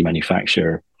 recycle,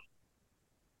 remanufacture,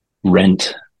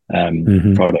 rent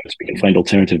products. We can find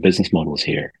alternative business models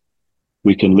here.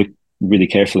 We can look really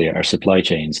carefully at our supply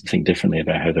chains and think differently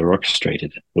about how they're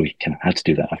orchestrated. We kind of had to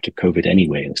do that after COVID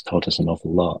anyway. It's taught us an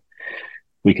awful lot.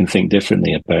 We can think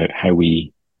differently about how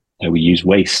we use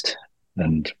waste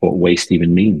and what waste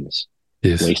even means.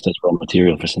 Yes. Waste as raw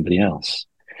material for somebody else.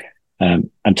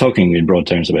 I'm talking in broad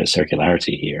terms about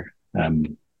circularity here.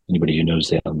 Anybody who knows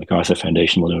the Ellen MacArthur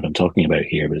Foundation will know what I'm talking about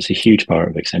here, but it's a huge part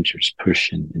of Accenture's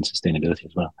push in sustainability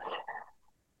as well.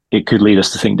 It could lead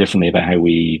us to think differently about how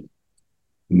we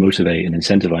motivate and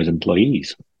incentivize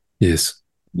employees. Yes.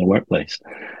 In the workplace.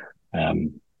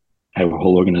 How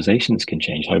whole organizations can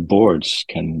change, how boards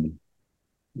can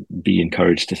be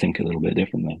encouraged to think a little bit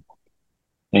differently.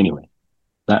 Anyway,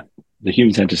 that the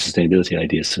human-centered sustainability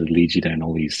idea sort of leads you down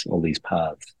all these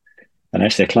paths. And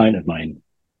actually, a client of mine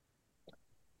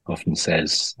often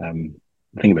says, the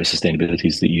thing about sustainability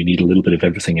is that you need a little bit of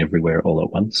everything everywhere all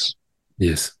at once.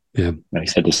 Yes. Yeah. And he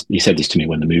said this to me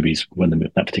when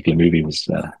that particular movie was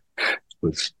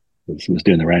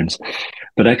doing the rounds.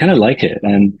 But I kind of like it.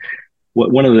 And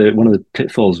one of the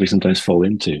pitfalls we sometimes fall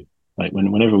into, like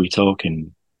whenever we talk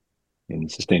in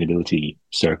sustainability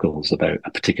circles about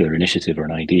a particular initiative or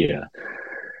an idea,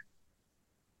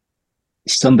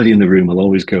 somebody in the room will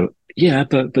always go, yeah,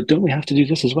 but don't we have to do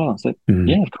this as well? It's like,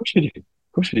 yeah, of course we do.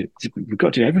 Of course we do. We've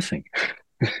got to do everything.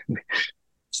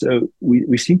 So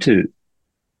we seem to,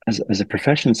 as a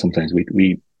profession, sometimes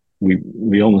we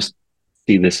almost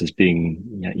see this as being,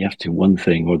 you have to do one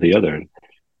thing or the other.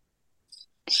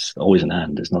 It's always an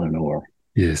and, it's not an or.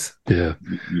 Yes. Yeah.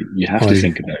 You have to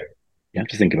think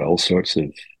about all sorts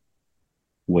of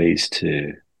ways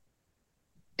to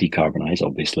decarbonize,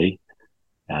 obviously.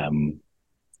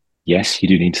 Yes, you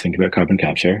do need to think about carbon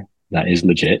capture. That is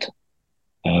legit,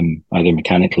 either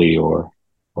mechanically or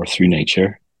through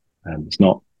nature. It's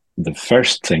not the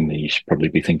first thing that you should probably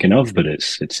be thinking of, but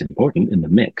it's important in the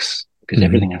mix because Mm-hmm.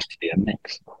 everything has to be a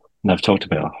mix. And I've talked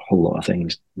about a whole lot of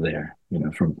things there,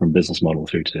 from business model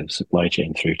through to supply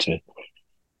chain through to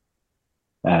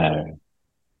uh,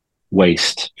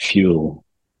 waste, fuel,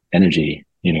 energy,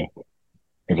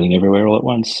 everything everywhere all at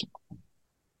once.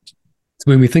 So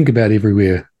when we think about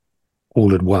everywhere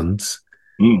all at once,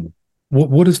 Mm.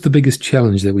 what is the biggest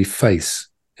challenge that we face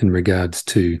in regards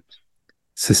to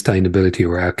sustainability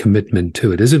or our commitment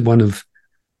to it? Is it one of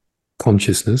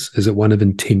consciousness? Is it one of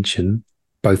intention,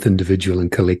 both individual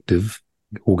and collective,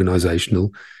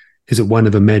 organizational? Is it one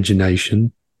of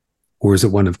imagination, or is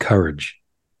it one of courage?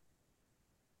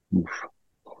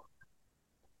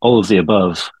 All of the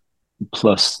above,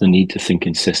 plus the need to think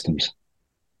in systems.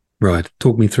 Right.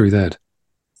 Talk me through that.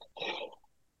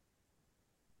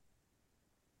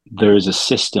 There is a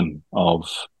system of,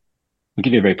 I'll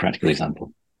give you a very practical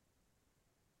example.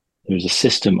 There's a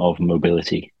system of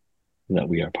mobility that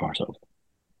we are part of.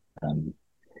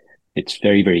 It's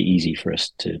very, very easy for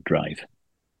us to drive.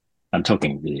 I'm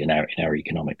talking really in our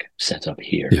economic setup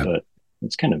here, Yeah. but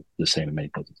it's kind of the same in many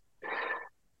places.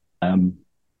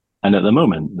 And at the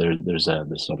moment, there's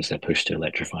obviously a push to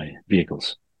electrify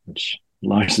vehicles, which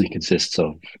largely consists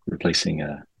of replacing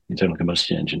a internal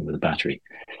combustion engine with a battery.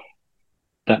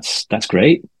 That's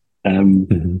great.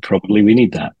 Mm-hmm. Probably we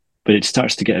need that, but it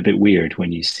starts to get a bit weird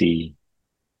when you see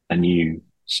a new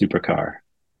supercar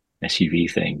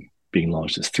SUV thing being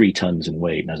launched that's 3 tons in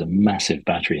weight and has a massive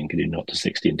battery and can do 0 to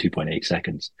 60 in 2.8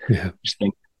 seconds. Yeah. Just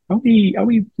think, are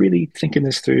we really thinking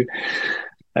this through?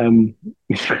 Um,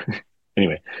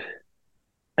 anyway,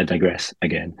 I digress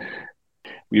again.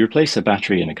 We replace a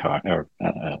battery in a car or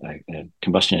a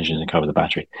combustion engine in a car with a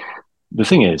battery. The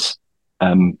thing is,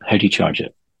 how do you charge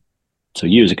it? So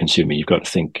you as a consumer, you've got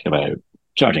to think about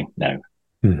charging now,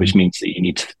 Mm-hmm. which means that you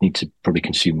need to probably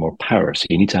consume more power. So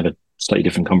you need to have a slightly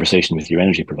different conversation with your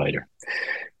energy provider.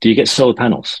 Do you get solar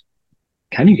panels?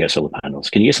 Can you get solar panels?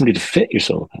 Can you get somebody to fit your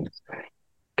solar panels?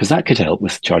 Because that could help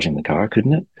with charging the car,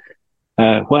 couldn't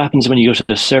it? What happens when you go to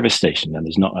the service station and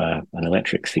there's not an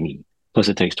electric thingy? Plus,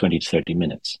 it takes 20 to 30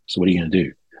 minutes. So what are you going to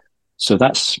do? So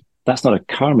that's not a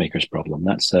car maker's problem.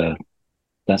 That's a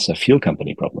fuel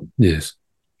company problem. Yes.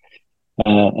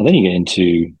 And then you get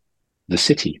into the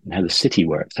city and how the city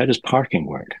works. How does parking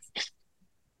work?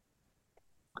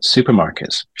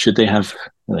 Supermarkets, should they have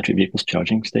electric vehicles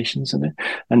charging stations in there?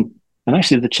 And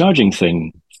actually, the charging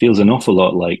thing feels an awful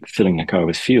lot like filling a car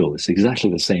with fuel. It's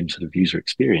exactly the same sort of user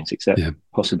experience, except Yeah.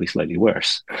 possibly slightly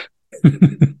worse,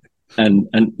 and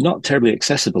not terribly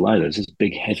accessible either. It's this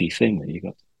big heavy thing that you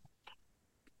got.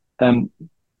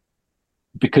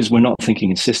 Because we're not thinking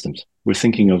in systems. We're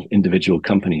thinking of individual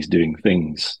companies doing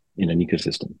things in an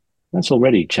ecosystem. That's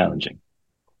already challenging.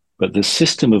 But the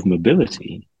system of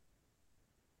mobility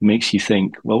makes you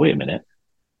think, well, wait a minute.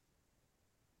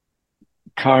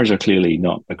 Cars are clearly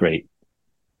not a great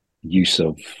use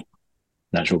of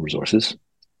natural resources.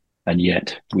 And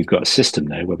yet we've got a system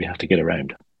now where we have to get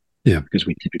around. Yeah. Because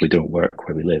we typically don't work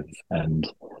where we live. And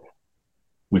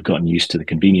we've gotten used to the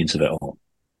convenience of it all.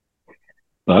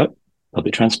 But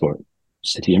public transport,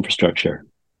 city infrastructure,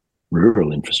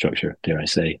 rural infrastructure, dare I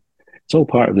say, it's all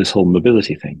part of this whole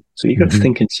mobility thing. So you've got to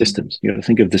think in systems. You've got to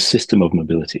think of the system of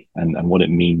mobility and what it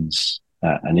means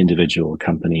at an individual,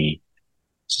 company,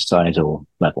 societal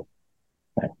level.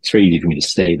 It's very easy for me to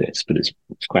say this, but it's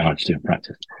quite hard to do in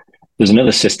practice. There's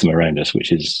another system around us,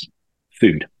 which is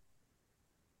food.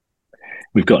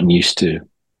 We've gotten used to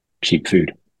cheap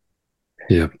food.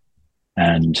 Yeah.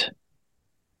 And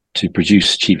to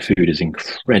produce cheap food is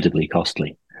incredibly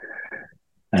costly.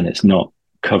 And it's not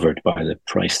covered by the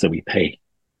price that we pay.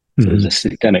 So there's a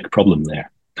systemic problem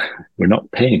there. We're not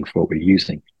paying for what we're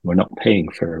using. We're not paying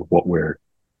for what we're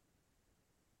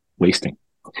wasting.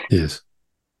 Yes.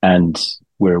 And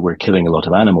we're killing a lot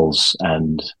of animals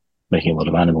and making a lot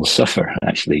of animals suffer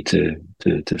actually to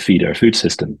feed our food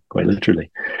system, quite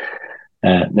literally.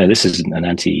 Now, this isn't an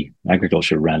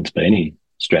anti-agriculture rant by any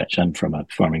stretch. I'm from a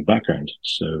farming background,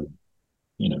 so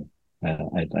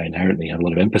I inherently have a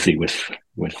lot of empathy with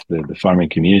the farming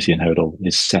community and how it all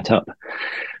is set up.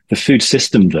 The food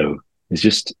system, though, is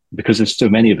just, because there's so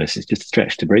many of us, it's just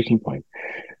stretched to breaking point.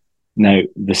 Now,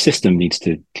 the system needs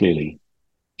to clearly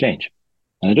change.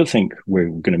 And I don't think we're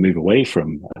going to move away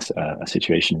from a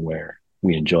situation where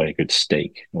we enjoy a good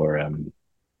steak or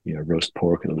roast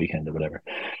pork at the weekend or whatever.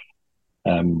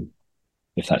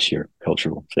 If that's your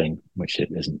cultural thing, which it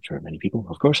isn't for many people,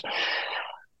 of course.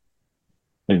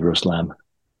 Maybe roast lamb.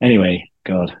 Anyway,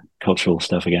 God, cultural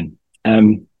stuff again.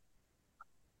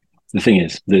 The thing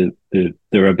is,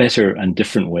 there are better and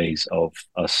different ways of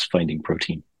us finding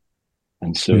protein.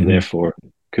 And so therefore,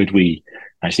 could we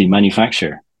actually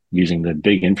manufacture using the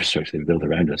big infrastructure they've built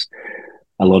around us,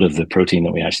 a lot of the protein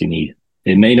that we actually need.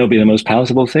 It may not be the most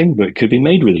palatable thing, but it could be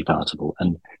made really palatable.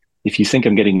 And if you think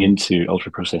I'm getting into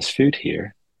ultra processed food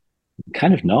here,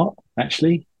 kind of not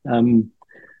actually. I'm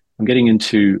getting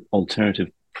into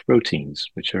alternative proteins,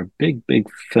 which are a big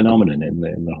phenomenon in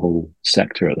the whole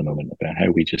sector at the moment, about how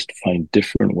we just find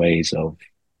different ways of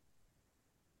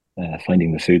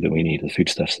finding the food that we need, the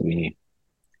foodstuffs that we need.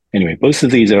 Anyway, both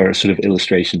of these are sort of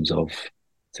illustrations of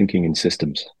thinking in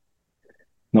systems,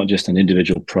 not just an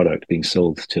individual product being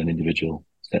sold to an individual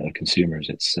set of consumers.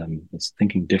 It's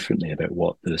thinking differently about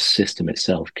what the system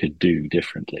itself could do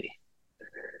differently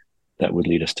that would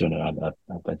lead us to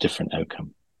a different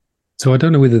outcome. So I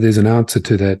don't know whether there's an answer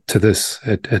to that, to this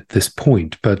at this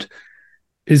point, but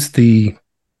is the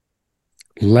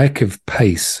lack of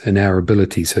pace in our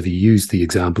abilities, have you used the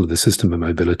example of the system of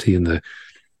mobility and the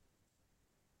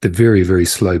very, very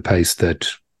slow pace that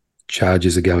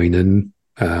charges are going in,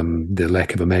 the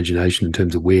lack of imagination in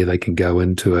terms of where they can go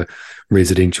into a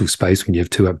residential space when you have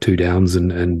two up, two downs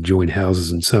and join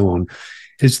houses and so on,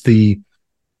 is the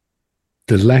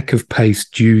lack of pace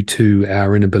due to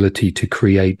our inability to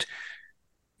create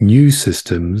new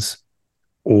systems,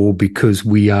 or because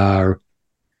we are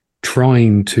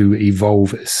trying to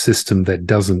evolve a system that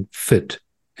doesn't fit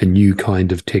a new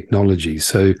kind of technology?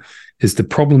 So is the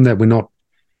problem that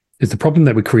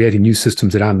we're creating new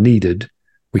systems that aren't needed,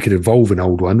 we could evolve an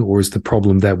old one, or is the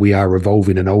problem that we are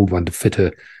evolving an old one to fit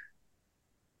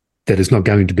that is not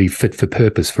going to be fit for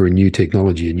purpose for a new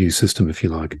technology, a new system, if you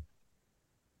like?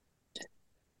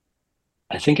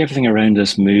 I think everything around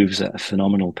us moves at a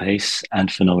phenomenal pace and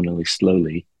phenomenally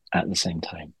slowly at the same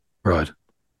time. Right.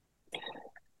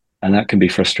 And that can be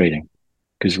frustrating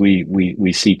because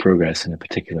we see progress in a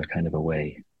particular kind of a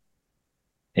way.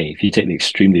 Hey, if you take the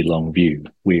extremely long view,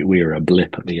 we are a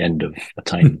blip at the end of a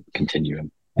time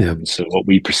continuum. Yeah. So what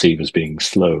we perceive as being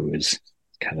slow is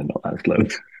kind of not that slow.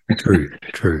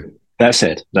 True. That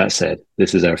said,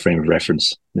 this is our frame of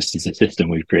reference. This is the system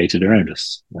we've created around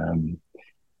us.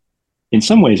 In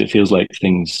some ways, it feels like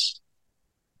things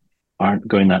aren't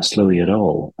going that slowly at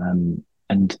all.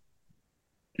 And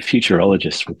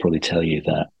futurologists will probably tell you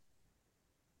that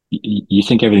you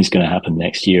think everything's going to happen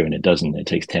next year, and it doesn't. It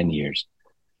takes 10 years.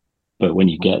 But when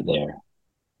you get there,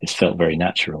 it's felt very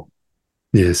natural.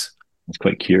 Yes. It's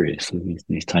quite curious,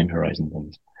 these time horizon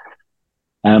things.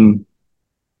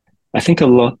 I think a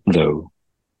lot, though,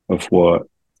 of what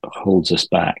holds us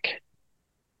back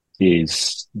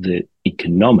is the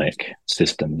economic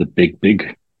system, the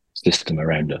big system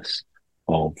around us,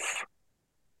 of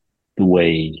the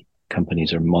way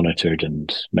companies are monitored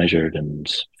and measured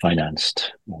and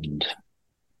financed and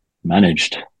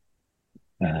managed,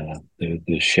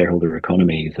 the shareholder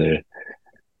economy,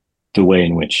 the way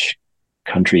in which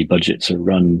country budgets are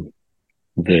run,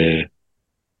 the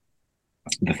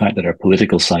fact that our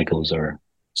political cycles are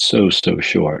so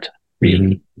short, really,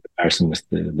 in comparison with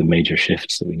the major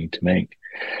shifts that we need to make.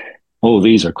 All of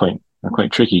these are quite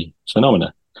tricky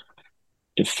phenomena.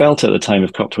 It felt at the time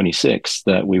of COP26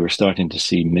 that we were starting to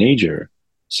see major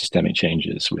systemic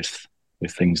changes with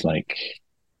things like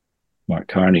Mark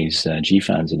Carney's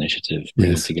GFANZ initiative,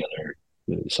 bringing together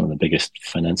some of the biggest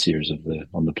financiers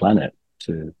on the planet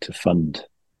to fund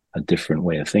a different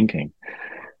way of thinking.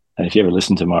 And if you ever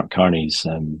listen to Mark Carney's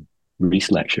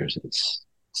Reese lectures, it's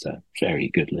a very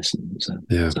good listen.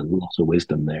 There's a lot of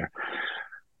wisdom there.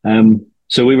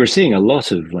 So we were seeing a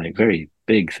lot of very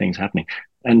big things happening.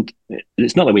 And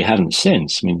it's not that we haven't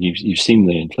since. I mean, you've seen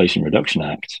the Inflation Reduction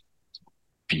Act,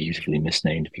 beautifully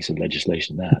misnamed piece of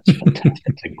legislation. That's fantastic.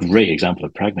 It's a great example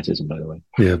of pragmatism, by the way.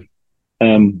 Yeah.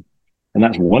 And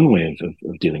that's one way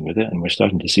of dealing with it. And we're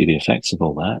starting to see the effects of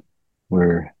all that.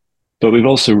 But we've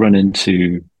also run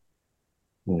into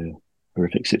the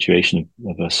horrific situation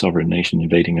of a sovereign nation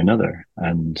invading another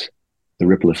and the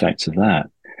ripple effects of that.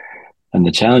 And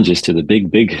the challenges to the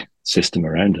big system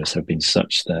around us have been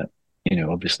such that,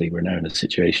 obviously we're now in a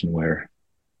situation where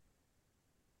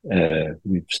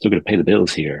we've still got to pay the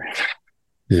bills here.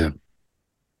 Yeah.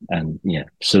 And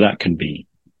so that can be,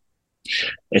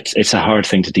 it's a hard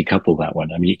thing to decouple that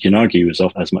one. I mean, you can argue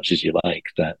as much as you like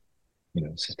that,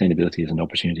 sustainability is an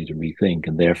opportunity to rethink,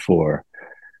 and therefore,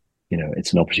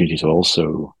 it's an opportunity to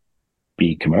also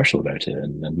be commercial about it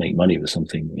and make money with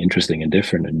something interesting and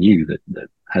different and new that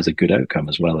has a good outcome,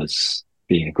 as well as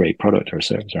being a great product or a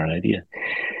service or an idea.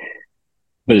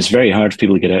 But it's very hard for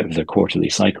people to get out of their quarterly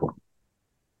cycle.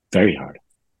 Very hard.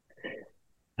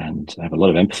 And I have a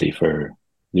lot of empathy for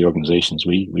the organizations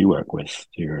we work with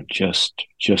who are just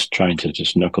trying to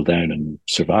just knuckle down and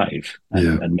survive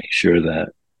and make sure that,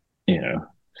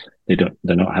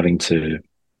 they're not having to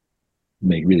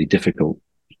make really difficult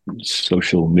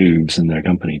social moves in their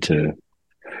company to,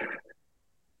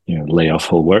 lay off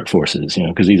whole workforces,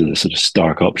 because these are the sort of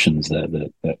stark options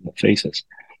that face us.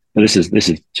 But this is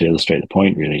to illustrate the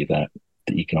point, really, that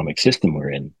the economic system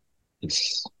we're in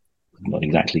is not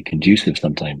exactly conducive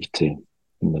sometimes to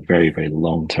the very, very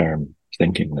long term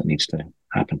thinking that needs to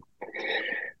happen.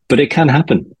 But it can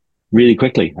happen really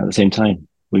quickly at the same time.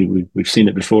 We've seen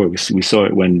it before. We saw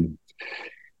it when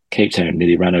Cape Town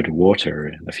nearly ran out of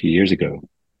water a few years ago.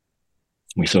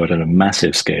 We saw it on a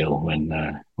massive scale when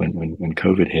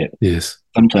COVID hit. Yes.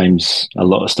 Sometimes a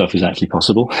lot of stuff is actually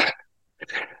possible.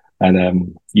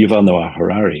 And Yuval Noah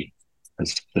Harari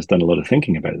has done a lot of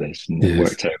thinking about this and Yes.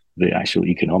 worked out the actual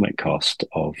economic cost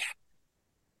of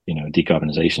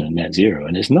decarbonization and net zero,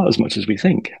 and it's not as much as we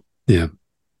think. Yeah.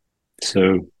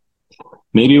 So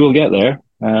maybe we'll get there.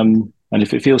 And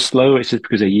if it feels slow, it's just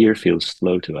because a year feels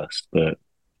slow to us. But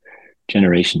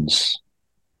generations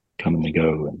come and they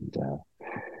go, and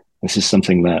this is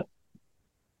something that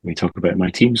we talk about in my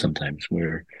team sometimes,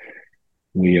 where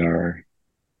we are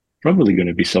probably going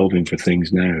to be solving for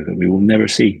things now that we will never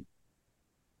see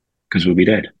because we'll be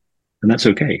dead. And that's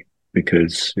okay,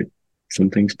 because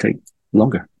some things take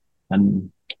longer.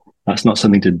 And that's not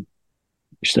something that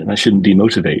shouldn't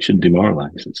demotivate, shouldn't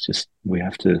demoralize. It's just we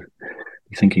have to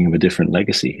be thinking of a different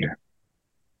legacy here.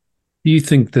 Do you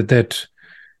think that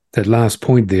last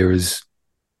point there is,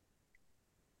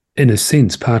 in a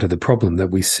sense, part of the problem, that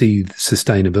we see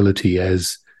sustainability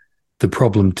as the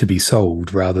problem to be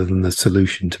solved rather than the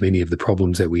solution to many of the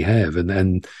problems that we have?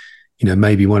 And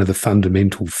maybe one of the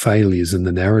fundamental failures in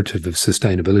the narrative of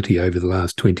sustainability over the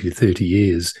last 20 to 30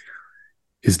 years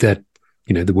is that,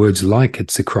 the words like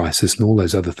it's a crisis and all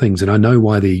those other things, and I know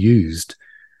why they're used,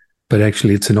 but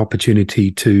actually it's an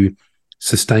opportunity to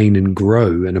sustain and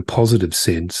grow in a positive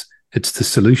sense. It's the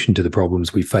solution to the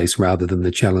problems we face rather than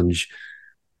the challenge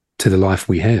to the life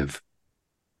we have.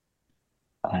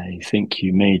 I think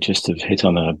you may just have hit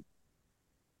on a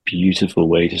beautiful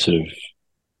way to sort of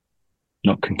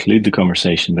not conclude the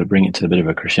conversation, but bring it to a bit of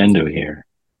a crescendo here.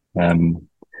 I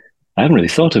haven't really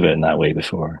thought of it in that way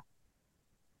before.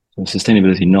 So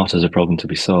sustainability not as a problem to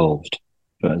be solved,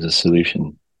 but as a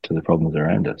solution to the problems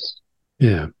around us.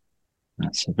 Yeah.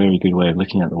 That's a very good way of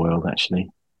looking at the world, actually.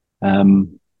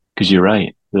 Because you're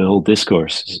right, the whole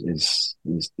discourse is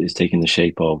taking the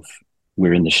shape of,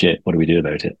 we're in the shit, what do we do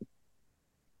about it?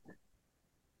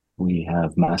 We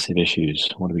have massive issues,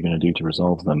 what are we going to do to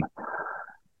resolve them?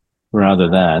 Rather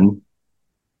than,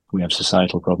 we have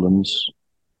societal problems,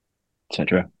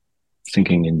 etc.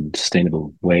 Thinking in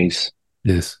sustainable ways.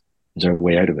 Yes. Is there a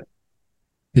way out of it?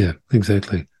 Yeah,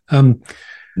 exactly.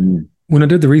 When I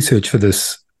did the research for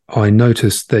this, I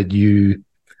noticed that you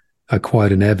are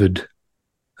quite an avid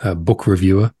book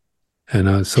reviewer.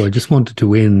 And so I just wanted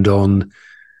to end on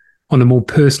a more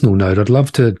personal note. I'd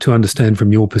love to understand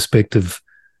from your perspective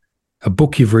a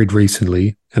book you've read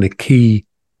recently and a key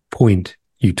point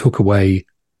you took away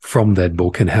from that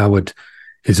book and how it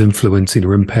is influencing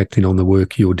or impacting on the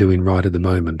work you're doing right at the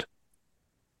moment.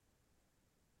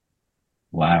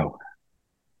 Wow.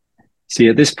 See,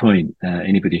 at this point,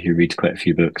 anybody who reads quite a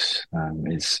few books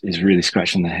is really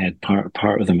scratching their head.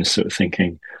 Part of them is sort of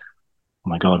thinking, "Oh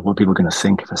my God, what are people going to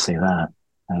think if I say that?"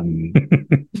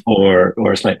 Or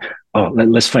it's like, "Oh,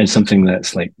 let's find something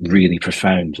that's like really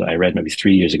profound that I read maybe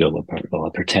 3 years ago.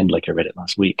 I'll pretend like I read it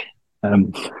last week."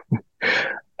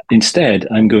 Instead,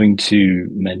 I'm going to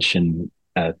mention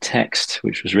a text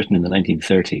which was written in the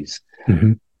 1930s.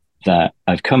 Mm-hmm. That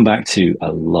I've come back to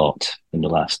a lot in the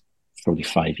last probably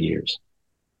 5 years.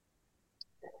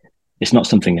 It's not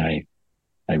something I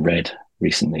read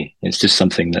recently. It's just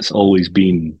something that's always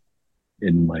been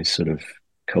in my sort of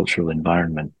cultural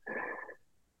environment.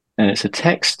 And it's a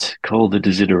text called the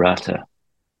Desiderata.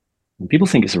 And people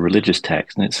think it's a religious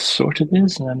text, and it sort of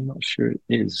is, and I'm not sure it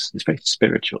is. It's very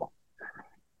spiritual.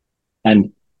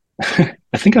 And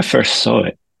I think I first saw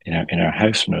it in our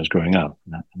house when I was growing up,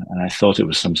 and I thought it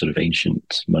was some sort of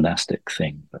ancient monastic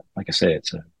thing. But like I say,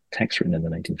 it's a text written in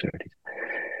the 1930s,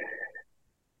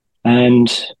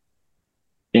 and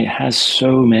it has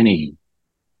so many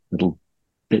little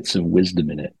bits of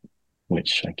wisdom in it,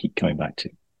 which I keep coming back to.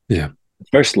 Yeah. The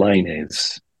first line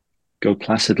is, "Go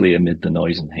placidly amid the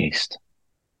noise and haste,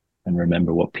 and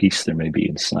remember what peace there may be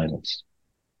in silence."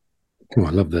 Oh, I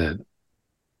love that.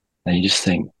 And you just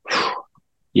think,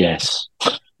 yes,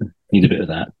 need a bit of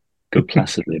that. Go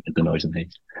placidly amid the noise and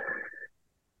haste.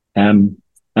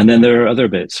 And then there are other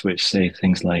bits which say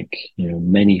things like,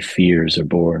 many fears are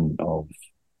born of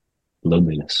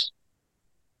loneliness.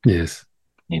 Yes.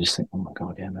 And you just think, oh my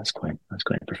God, yeah, that's quite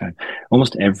profound.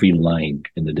 Almost every line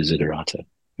in the Desiderata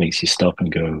makes you stop and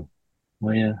go,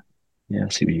 well, yeah, I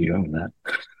see where you're going with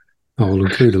that. I'll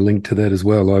include a link to that as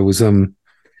well. Mm.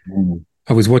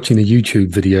 I was watching a YouTube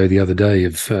video the other day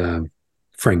of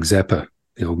Frank Zappa,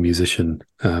 the old musician,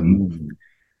 Mm.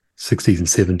 60s and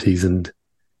 70s, and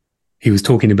he was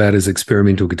talking about his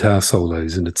experimental guitar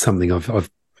solos, and it's something I've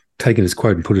taken his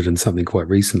quote and put it in something quite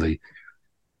recently.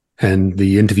 And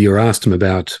the interviewer asked him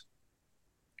about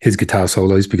his guitar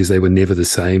solos because they were never the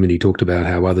same, and he talked about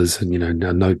how others, are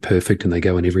note perfect and they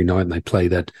go in every night and they play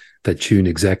that tune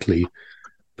exactly.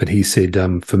 But he said,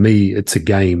 for me, it's a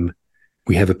game.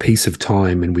 We have a piece of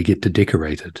time and we get to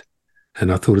decorate it.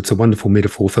 And I thought it's a wonderful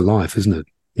metaphor for life, isn't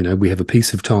it? We have a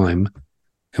piece of time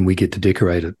and we get to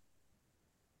decorate it.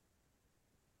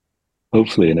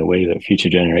 Hopefully in a way that future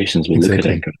generations will look at it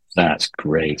Exactly. and go, that's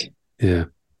great. Yeah.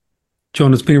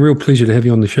 John, it's been a real pleasure to have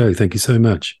you on the show. Thank you so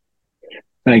much.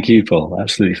 Thank you, Paul.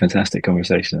 Absolutely fantastic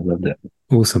conversation. I loved it.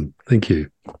 Awesome. Thank you.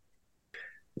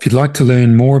 If you'd like to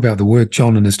learn more about the work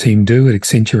John and his team do at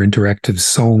Accenture Interactive's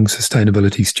Song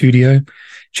Sustainability Studio,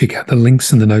 check out the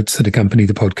links in the notes that accompany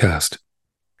the podcast.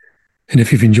 And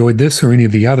if you've enjoyed this or any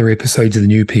of the other episodes of the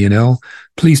new P&L,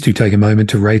 please do take a moment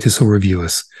to rate us or review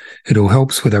us. It all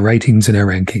helps with our ratings and our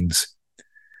rankings.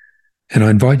 And I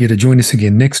invite you to join us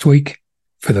again next week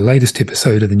for the latest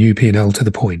episode of the new P&L to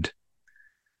the point.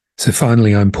 So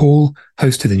finally, I'm Paul,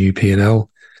 host of the new P&L.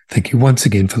 Thank you once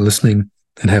again for listening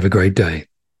and have a great day.